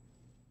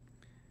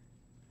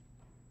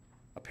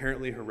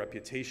 Apparently, her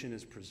reputation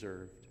is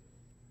preserved.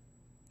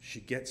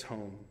 She gets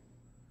home.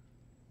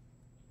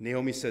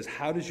 Naomi says,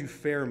 "How did you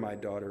fare, my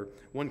daughter?"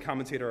 One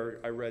commentator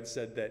I read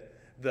said that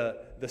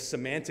the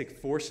semantic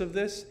force of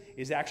this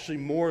is actually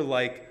more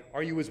like,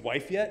 "Are you his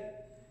wife yet?"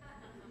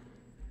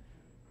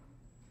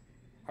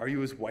 Are you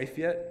his wife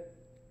yet?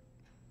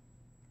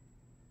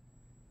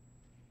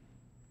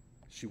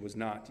 She was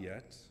not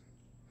yet.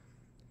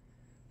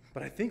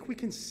 But I think we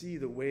can see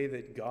the way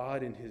that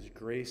God, in his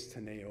grace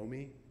to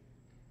Naomi,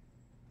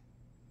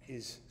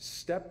 is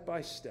step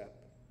by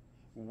step,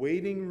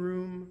 waiting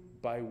room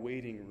by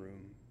waiting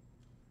room,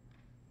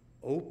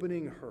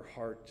 opening her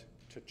heart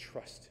to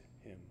trust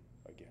him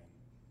again.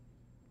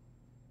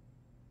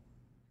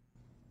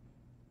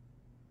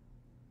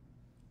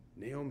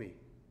 Naomi,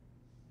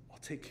 I'll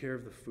take care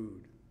of the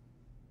food.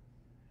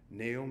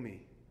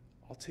 Naomi,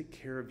 I'll take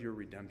care of your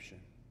redemption.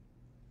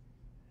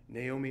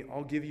 Naomi,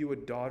 I'll give you a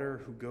daughter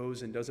who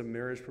goes and does a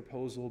marriage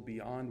proposal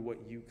beyond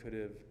what you could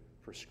have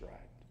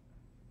prescribed.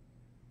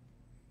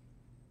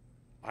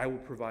 I will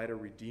provide a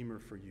redeemer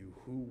for you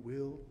who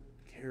will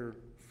care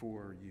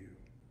for you.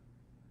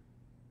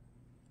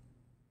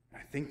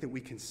 I think that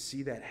we can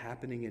see that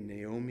happening in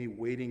Naomi,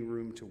 waiting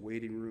room to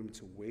waiting room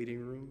to waiting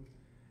room,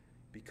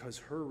 because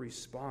her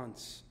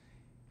response,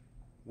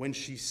 when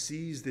she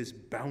sees this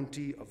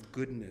bounty of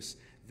goodness,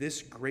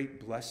 this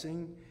great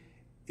blessing,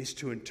 is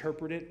to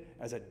interpret it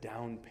as a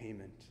down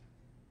payment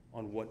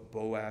on what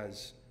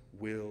Boaz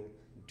will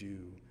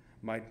do.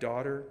 My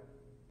daughter,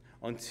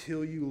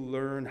 until you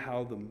learn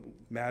how the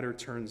matter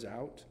turns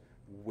out,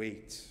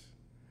 wait,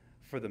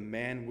 for the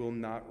man will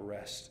not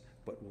rest,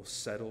 but will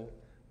settle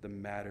the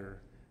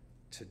matter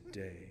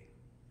today.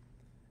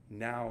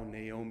 Now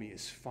Naomi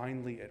is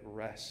finally at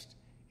rest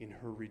in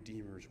her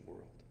Redeemer's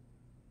world.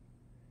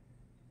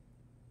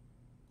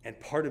 And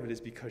part of it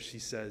is because she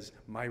says,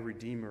 my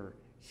Redeemer,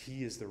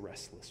 he is the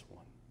restless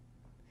one.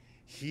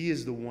 He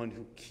is the one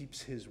who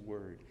keeps his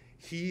word.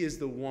 He is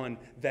the one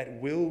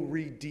that will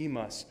redeem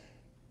us.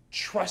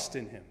 Trust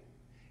in him.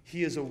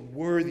 He is a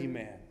worthy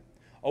man,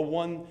 a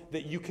one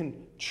that you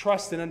can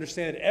trust and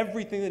understand that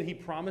everything that he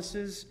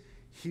promises,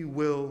 he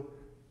will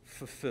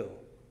fulfill.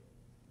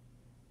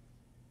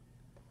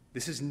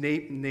 This is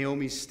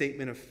Naomi's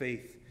statement of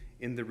faith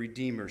in the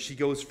Redeemer. She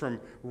goes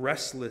from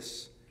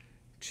restless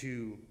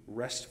to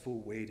restful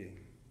waiting.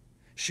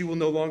 She will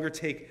no longer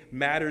take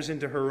matters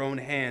into her own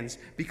hands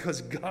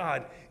because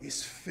God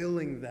is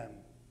filling them.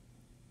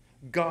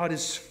 God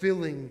is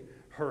filling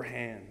her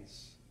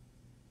hands.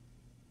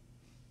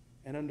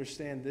 And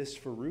understand this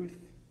for Ruth,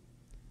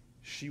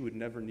 she would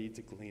never need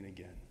to glean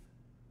again.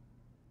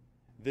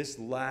 This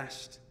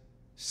last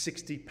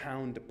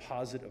 60-pound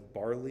deposit of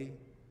barley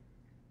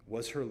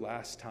was her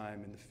last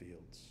time in the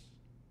fields,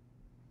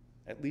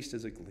 at least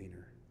as a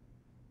gleaner.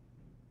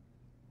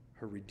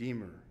 Her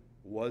Redeemer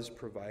was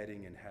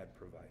providing and had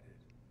provided.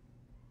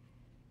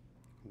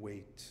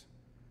 Wait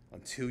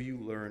until you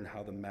learn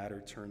how the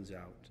matter turns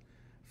out,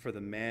 for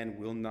the man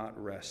will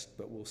not rest,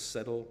 but will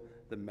settle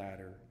the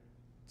matter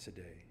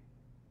today.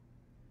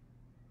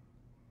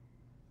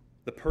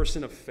 The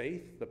person of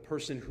faith, the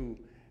person who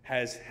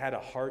has had a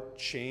heart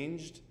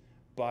changed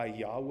by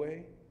Yahweh,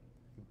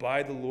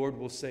 by the Lord,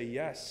 will say,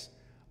 yes,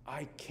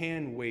 I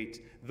can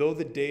wait. Though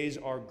the days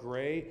are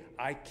gray,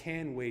 I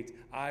can wait.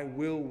 I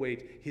will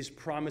wait. His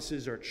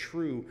promises are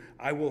true.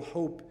 I will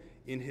hope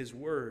in his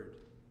word.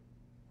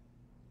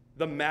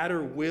 The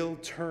matter will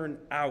turn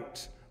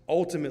out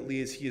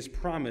ultimately as he has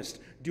promised.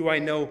 Do I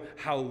know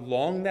how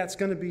long that's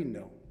going to be?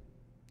 No.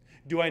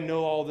 Do I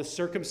know all the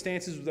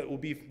circumstances that will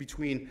be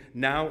between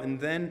now and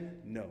then?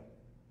 No.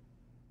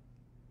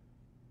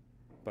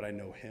 But I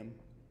know him,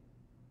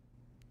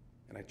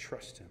 and I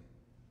trust him.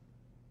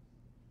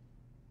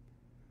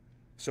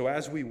 So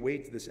as we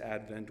wait this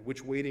Advent,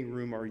 which waiting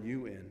room are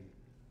you in?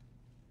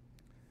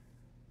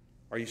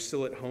 Are you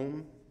still at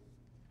home?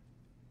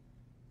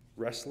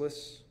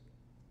 Restless?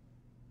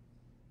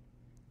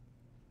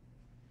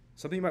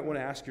 Something you might want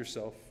to ask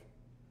yourself,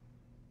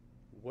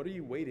 what are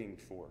you waiting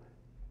for?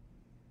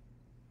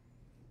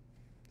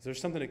 Is there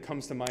something that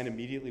comes to mind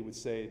immediately would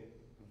say,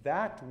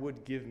 that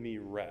would give me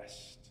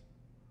rest?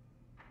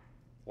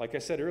 Like I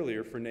said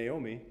earlier, for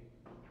Naomi,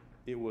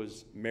 it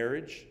was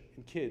marriage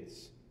and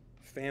kids,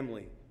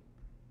 family,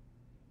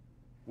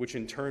 which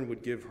in turn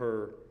would give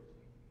her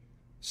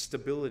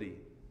stability,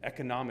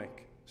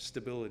 economic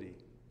stability,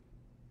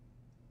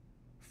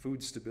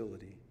 food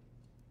stability.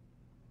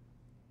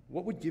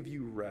 What would give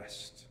you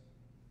rest?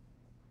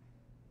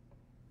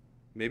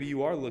 Maybe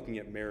you are looking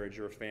at marriage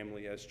or a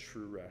family as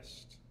true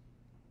rest.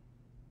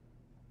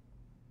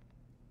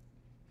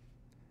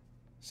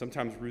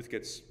 Sometimes Ruth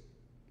gets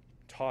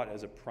taught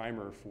as a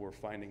primer for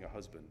finding a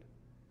husband.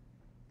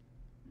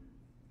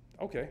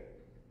 Okay,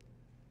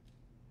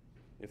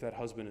 if that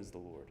husband is the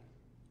Lord.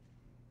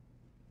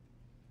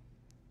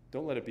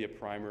 Don't let it be a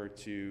primer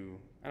to,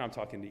 and I'm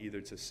talking to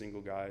either to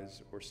single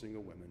guys or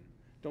single women,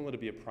 don't let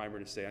it be a primer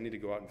to say, I need to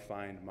go out and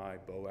find my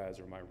Boaz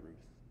or my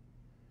Ruth.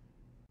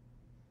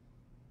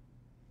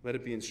 Let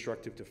it be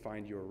instructive to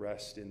find your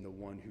rest in the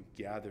one who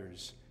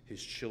gathers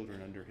his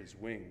children under his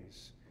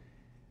wings.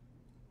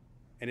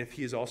 And if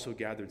he has also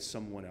gathered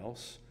someone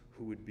else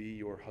who would be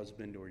your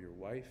husband or your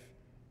wife,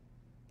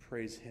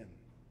 praise him.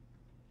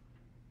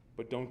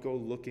 But don't go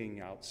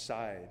looking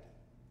outside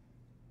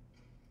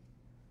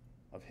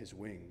of his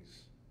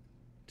wings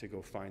to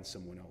go find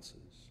someone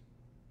else's.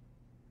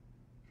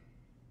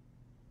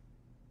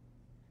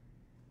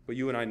 But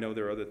you and I know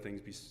there are other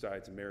things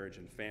besides marriage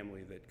and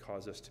family that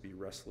cause us to be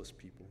restless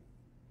people.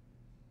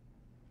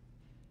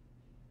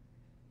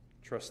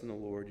 Trust in the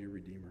Lord, your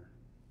Redeemer.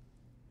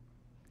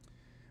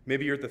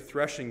 Maybe you're at the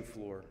threshing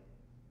floor.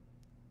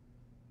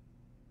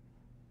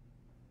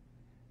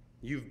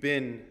 You've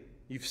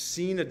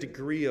seen a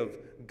degree of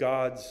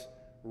God's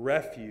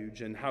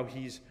refuge and how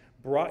he's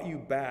brought you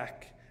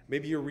back.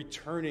 Maybe you're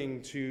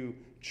returning to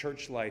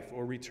church life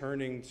or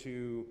returning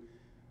to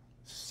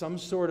some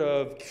sort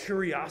of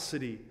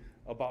curiosity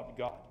about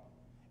God.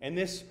 And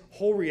this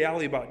whole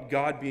reality about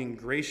God being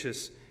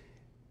gracious,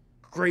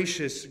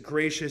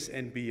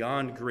 and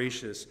beyond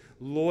gracious,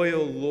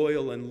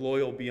 loyal, and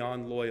loyal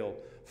beyond loyal,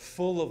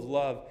 full of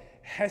love,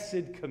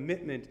 hesed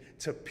commitment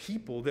to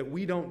people that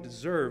we don't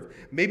deserve.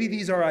 Maybe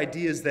these are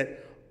ideas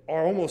that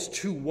are almost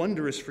too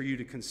wondrous for you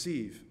to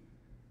conceive.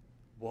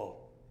 Well,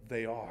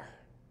 they are.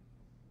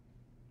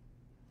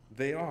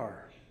 They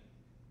are.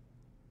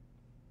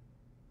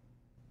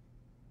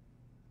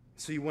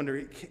 So you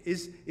wonder,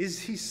 is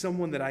he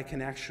someone that I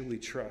can actually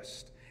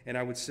trust? And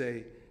I would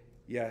say,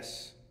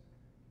 yes,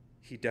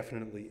 he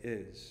definitely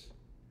is.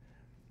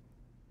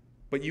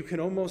 But you can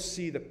almost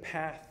see the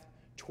path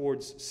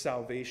towards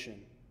salvation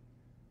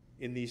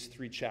in these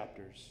 3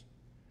 chapters.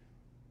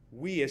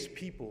 We as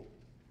people,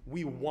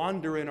 we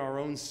wander in our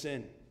own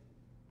sin,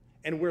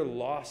 and we're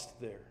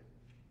lost there.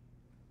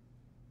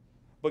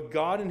 But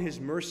God in his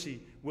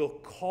mercy will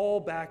call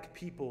back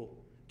people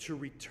to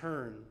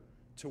return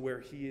to where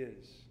he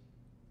is.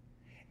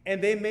 And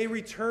they may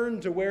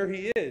return to where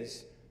he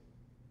is,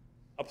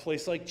 a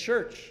place like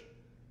church,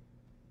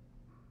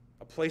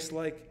 a place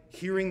like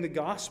hearing the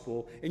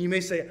gospel. And you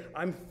may say,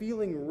 I'm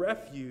feeling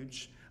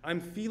refuge.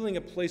 I'm feeling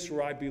a place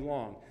where I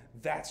belong.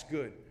 That's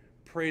good.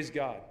 Praise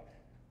God.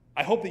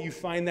 I hope that you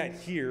find that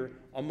here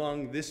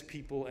among this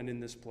people and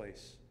in this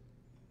place.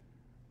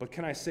 But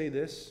can I say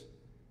this?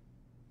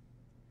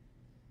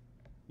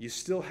 You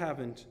still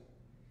haven't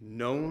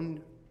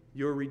known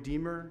your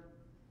Redeemer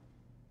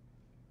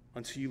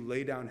until you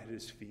lay down at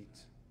his feet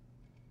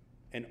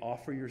and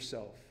offer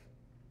yourself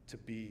to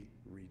be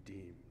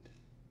redeemed.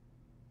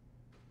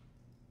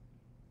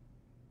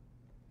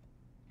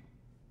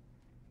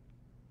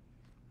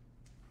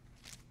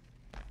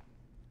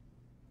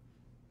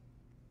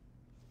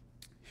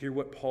 Hear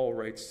what Paul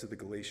writes to the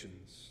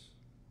Galatians.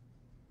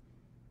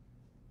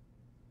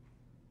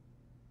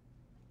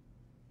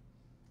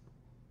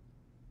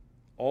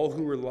 All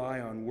who rely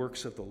on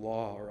works of the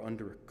law are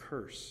under a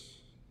curse.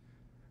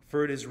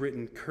 For it is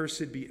written,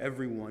 "Cursed be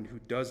everyone who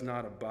does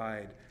not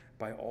abide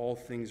by all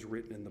things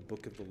written in the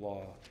book of the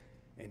law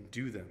and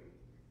do them."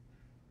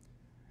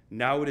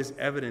 Now it is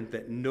evident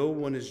that no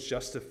one is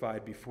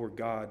justified before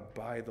God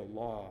by the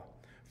law,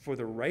 for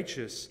the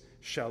righteous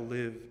shall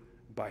live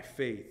by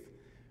faith.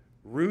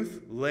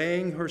 Ruth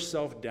laying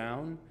herself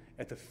down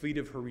at the feet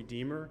of her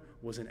Redeemer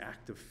was an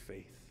act of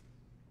faith.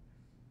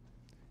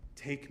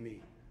 Take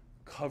me,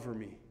 cover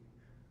me,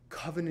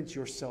 covenant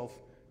yourself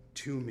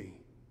to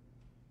me.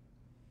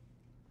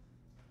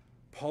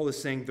 Paul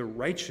is saying the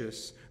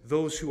righteous,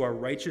 those who are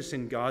righteous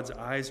in God's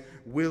eyes,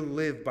 will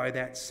live by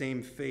that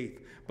same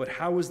faith. But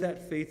how is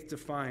that faith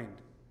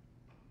defined?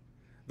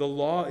 The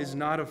law is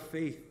not of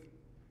faith.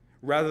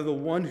 Rather, the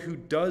one who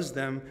does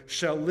them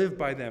shall live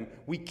by them.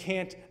 We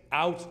can't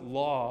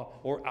outlaw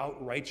or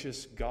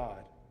outrighteous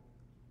God.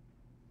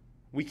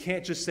 We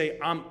can't just say,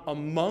 I'm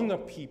among a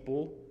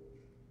people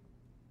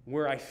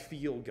where I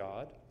feel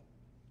God.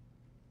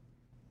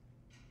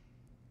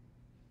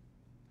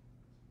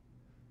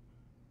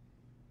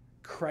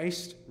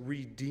 Christ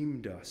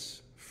redeemed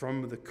us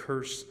from the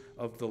curse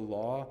of the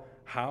law.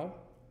 How?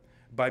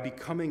 By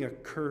becoming a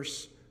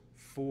curse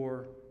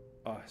for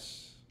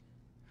us.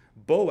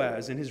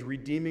 Boaz, in his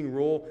redeeming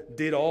role,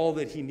 did all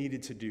that he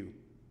needed to do.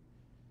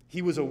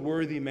 He was a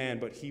worthy man,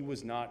 but he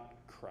was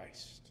not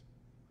Christ.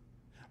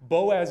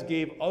 Boaz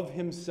gave of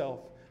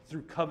himself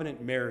through covenant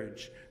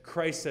marriage.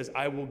 Christ says,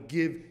 I will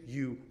give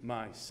you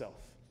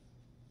myself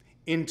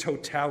in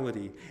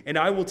totality, and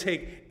I will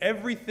take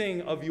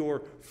everything of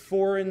your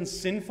foreign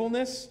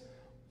sinfulness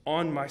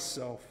on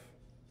myself.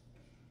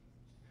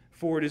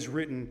 For it is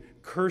written,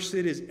 "Cursed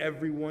is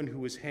everyone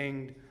who is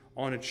hanged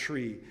on a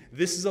tree."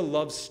 This is a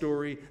love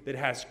story that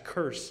has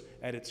curse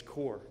at its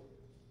core.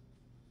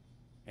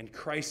 And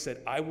Christ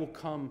said, I will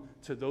come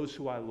to those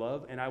who I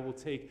love, and I will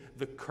take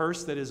the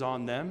curse that is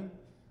on them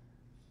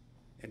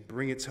and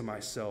bring it to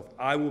myself.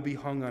 I will be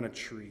hung on a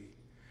tree,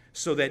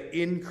 so that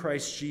in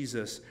Christ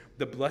Jesus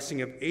the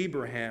blessing of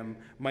Abraham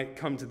might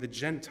come to the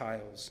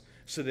Gentiles,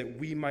 so that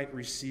we might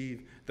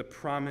receive the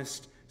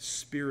promised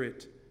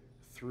Spirit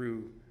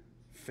through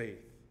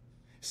faith.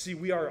 See,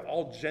 we are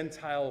all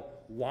Gentile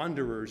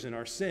wanderers in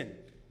our sin.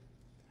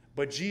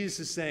 But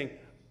Jesus is saying,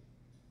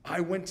 I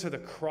went to the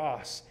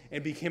cross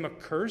and became a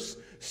curse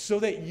so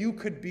that you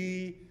could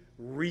be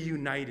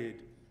reunited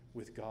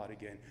with God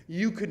again.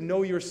 You could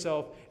know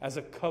yourself as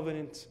a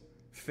covenant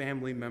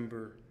family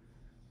member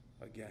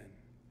again.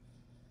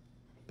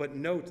 But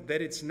note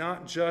that it's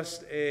not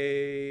just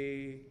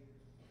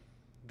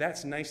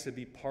that's nice to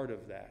be part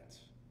of that.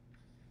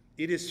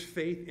 It is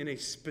faith in a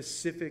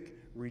specific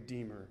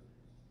Redeemer,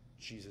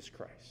 Jesus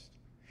Christ.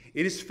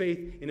 It is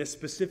faith in a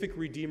specific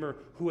Redeemer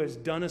who has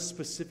done a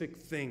specific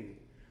thing,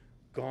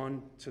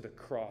 gone to the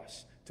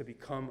cross to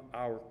become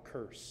our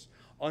curse.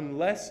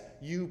 Unless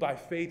you, by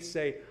faith,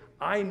 say,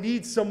 I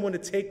need someone to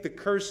take the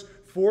curse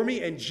for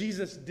me, and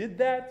Jesus did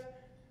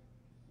that,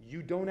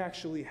 you don't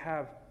actually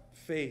have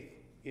faith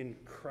in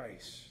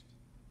Christ,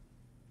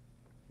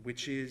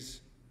 which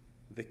is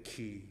the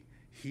key.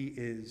 He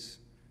is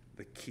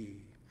the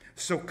key.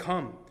 So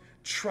come,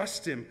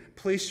 trust him,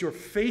 place your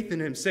faith in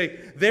him.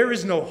 Say, there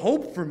is no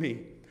hope for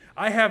me.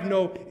 I have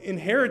no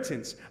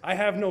inheritance. I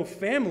have no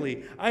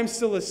family. I'm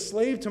still a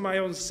slave to my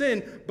own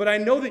sin, but I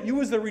know that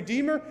you as the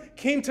Redeemer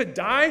came to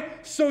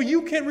die so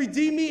you can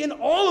redeem me in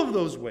all of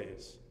those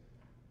ways.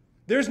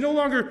 There's no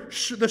longer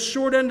the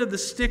short end of the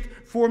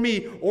stick for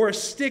me or a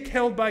stick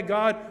held by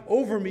God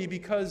over me,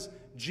 because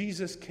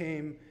Jesus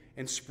came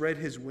and spread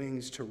his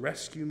wings to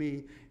rescue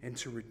me and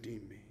to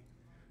redeem me.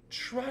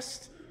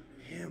 Trust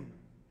him.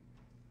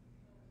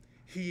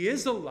 He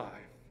is alive.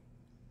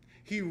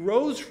 He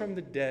rose from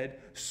the dead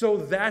so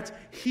that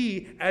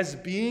he, as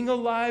being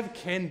alive,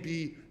 can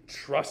be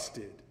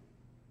trusted.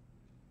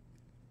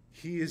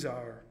 He is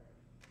our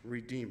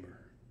Redeemer.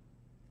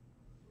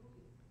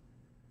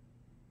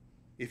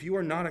 If you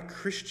are not a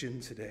Christian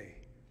today,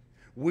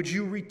 would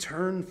you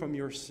return from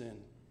your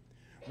sin?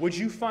 Would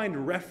you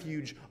find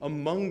refuge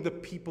among the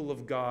people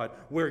of God,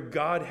 where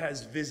God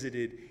has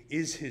visited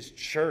is his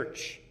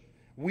church?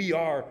 We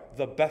are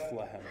the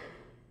Bethlehem.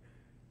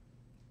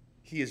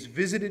 He has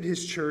visited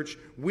his church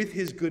with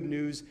his good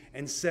news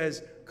and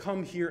says,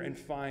 come here and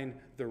find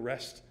the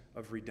rest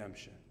of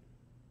redemption,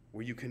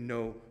 where you can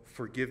know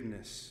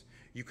forgiveness.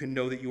 You can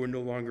know that you are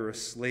no longer a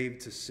slave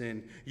to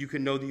sin. You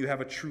can know that you have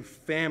a true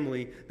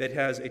family that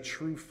has a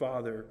true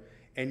father,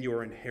 and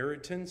your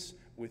inheritance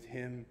with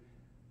him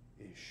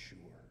is sure.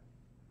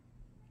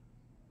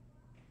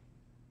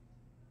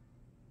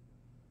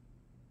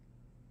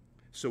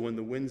 So when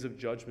the winds of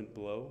judgment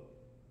blow,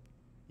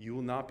 you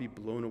will not be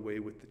blown away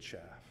with the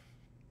chaff,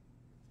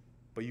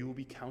 but you will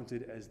be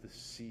counted as the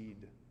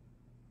seed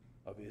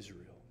of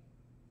Israel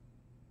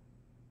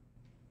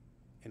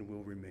and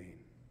will remain.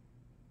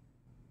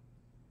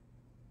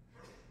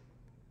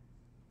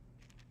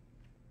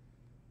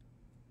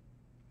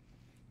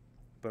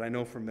 But I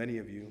know for many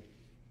of you,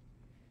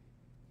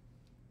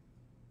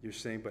 you're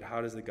saying, but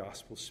how does the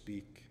gospel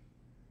speak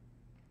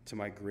to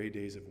my gray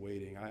days of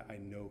waiting? I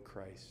know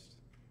Christ.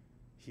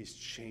 He's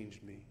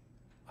changed me.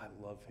 I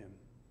love him.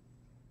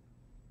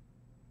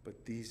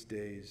 But these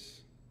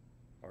days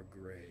are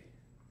gray.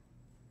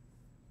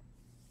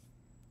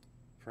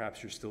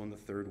 Perhaps you're still in the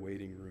third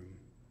waiting room,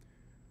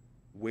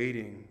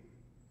 waiting,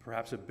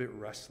 perhaps a bit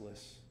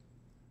restless,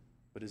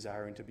 but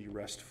desiring to be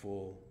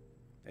restful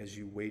as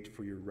you wait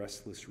for your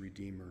restless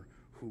Redeemer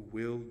who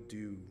will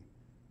do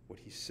what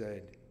he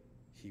said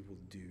he will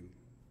do.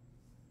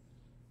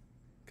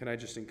 Can I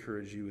just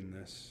encourage you in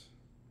this?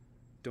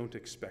 Don't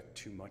expect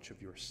too much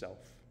of yourself.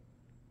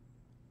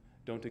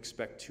 Don't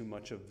expect too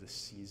much of the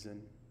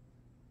season.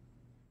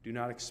 Do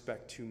not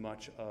expect too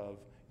much of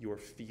your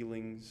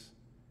feelings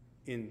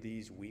in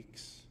these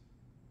weeks,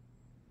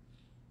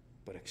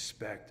 but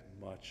expect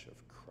much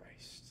of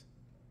Christ.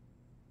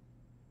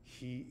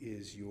 He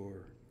is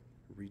your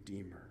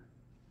Redeemer.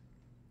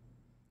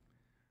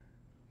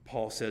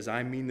 Paul says,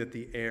 I mean that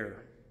the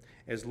heir,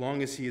 as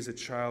long as he is a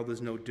child,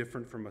 is no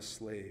different from a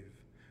slave,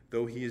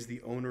 though he is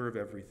the owner of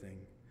everything.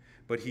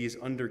 But he is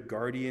under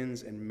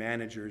guardians and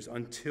managers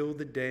until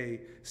the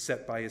day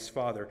set by his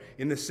father.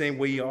 In the same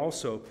way,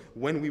 also,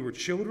 when we were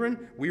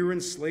children, we were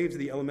enslaved to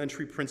the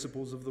elementary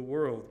principles of the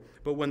world.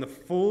 But when the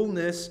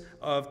fullness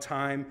of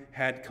time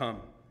had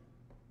come,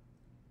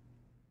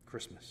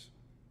 Christmas,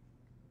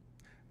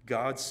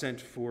 God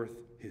sent forth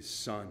his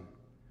Son,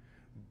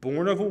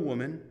 born of a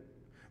woman,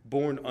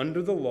 born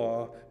under the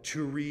law,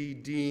 to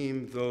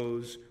redeem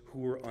those who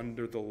were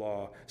under the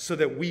law, so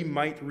that we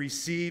might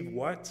receive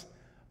what?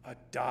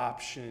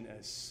 Adoption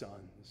as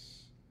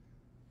sons.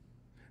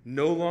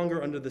 No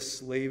longer under the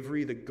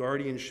slavery, the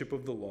guardianship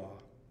of the law,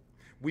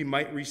 we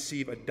might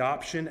receive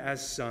adoption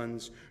as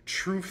sons,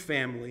 true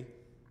family.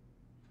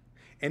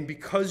 And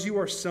because you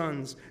are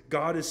sons,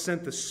 God has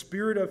sent the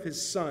Spirit of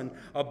his Son,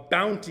 a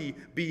bounty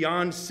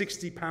beyond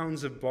 60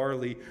 pounds of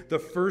barley, the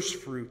first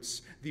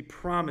fruits, the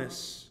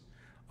promise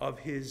of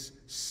his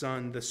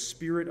Son, the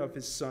Spirit of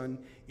his Son,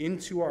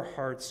 into our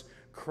hearts,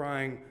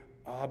 crying,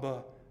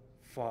 Abba,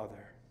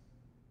 Father.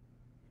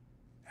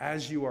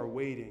 As you are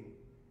waiting,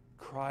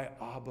 cry,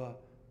 Abba,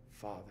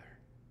 Father.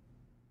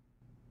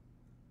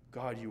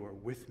 God, you are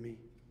with me.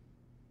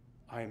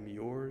 I am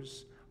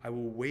yours. I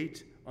will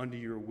wait under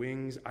your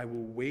wings. I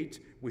will wait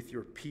with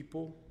your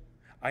people.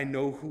 I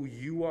know who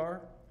you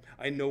are.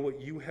 I know what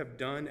you have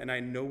done, and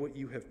I know what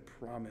you have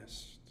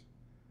promised.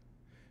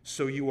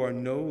 So you are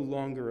no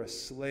longer a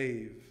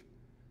slave,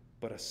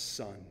 but a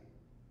son.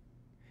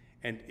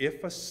 And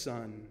if a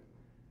son,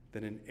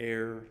 then an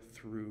heir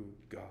through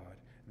God.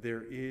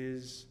 There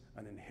is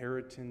an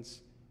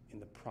inheritance in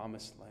the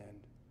promised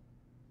land,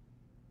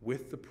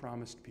 with the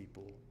promised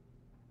people,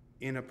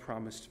 in a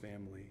promised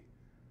family,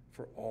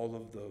 for all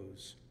of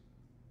those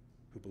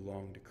who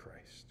belong to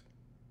Christ.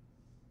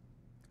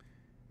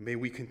 May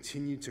we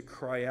continue to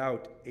cry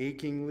out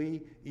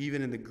achingly,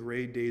 even in the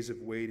gray days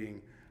of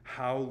waiting,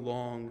 how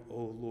long,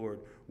 O Lord?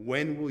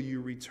 When will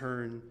you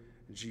return,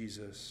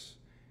 Jesus?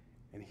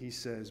 And he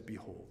says,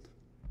 behold,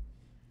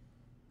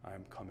 I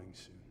am coming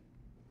soon.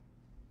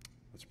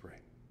 Let's pray.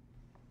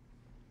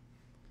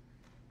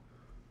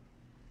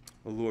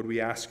 Oh Lord,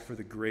 we ask for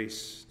the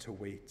grace to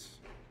wait.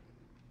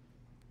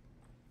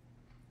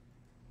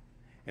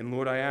 And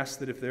Lord, I ask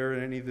that if there are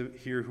any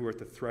here who are at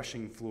the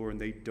threshing floor and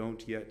they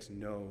don't yet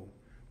know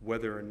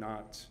whether or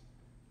not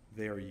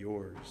they are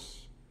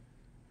yours,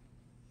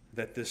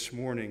 that this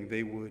morning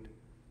they would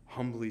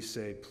humbly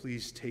say,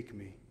 please take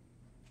me,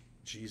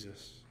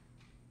 Jesus.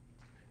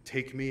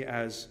 Take me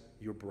as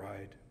your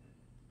bride.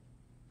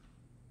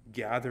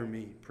 Gather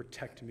me,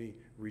 protect me,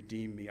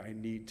 redeem me. I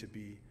need to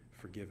be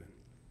forgiven.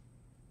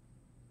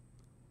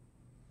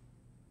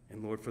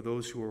 And Lord, for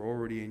those who are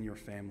already in your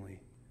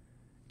family,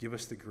 give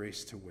us the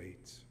grace to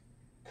wait.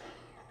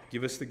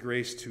 Give us the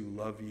grace to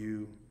love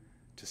you,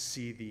 to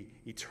see the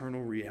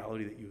eternal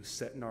reality that you have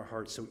set in our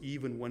hearts. So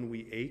even when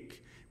we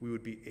ache, we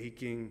would be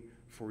aching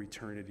for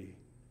eternity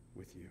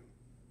with you.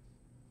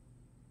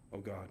 Oh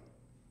God,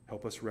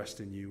 help us rest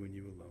in you and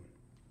you alone.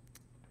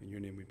 In your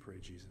name we pray,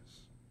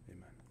 Jesus.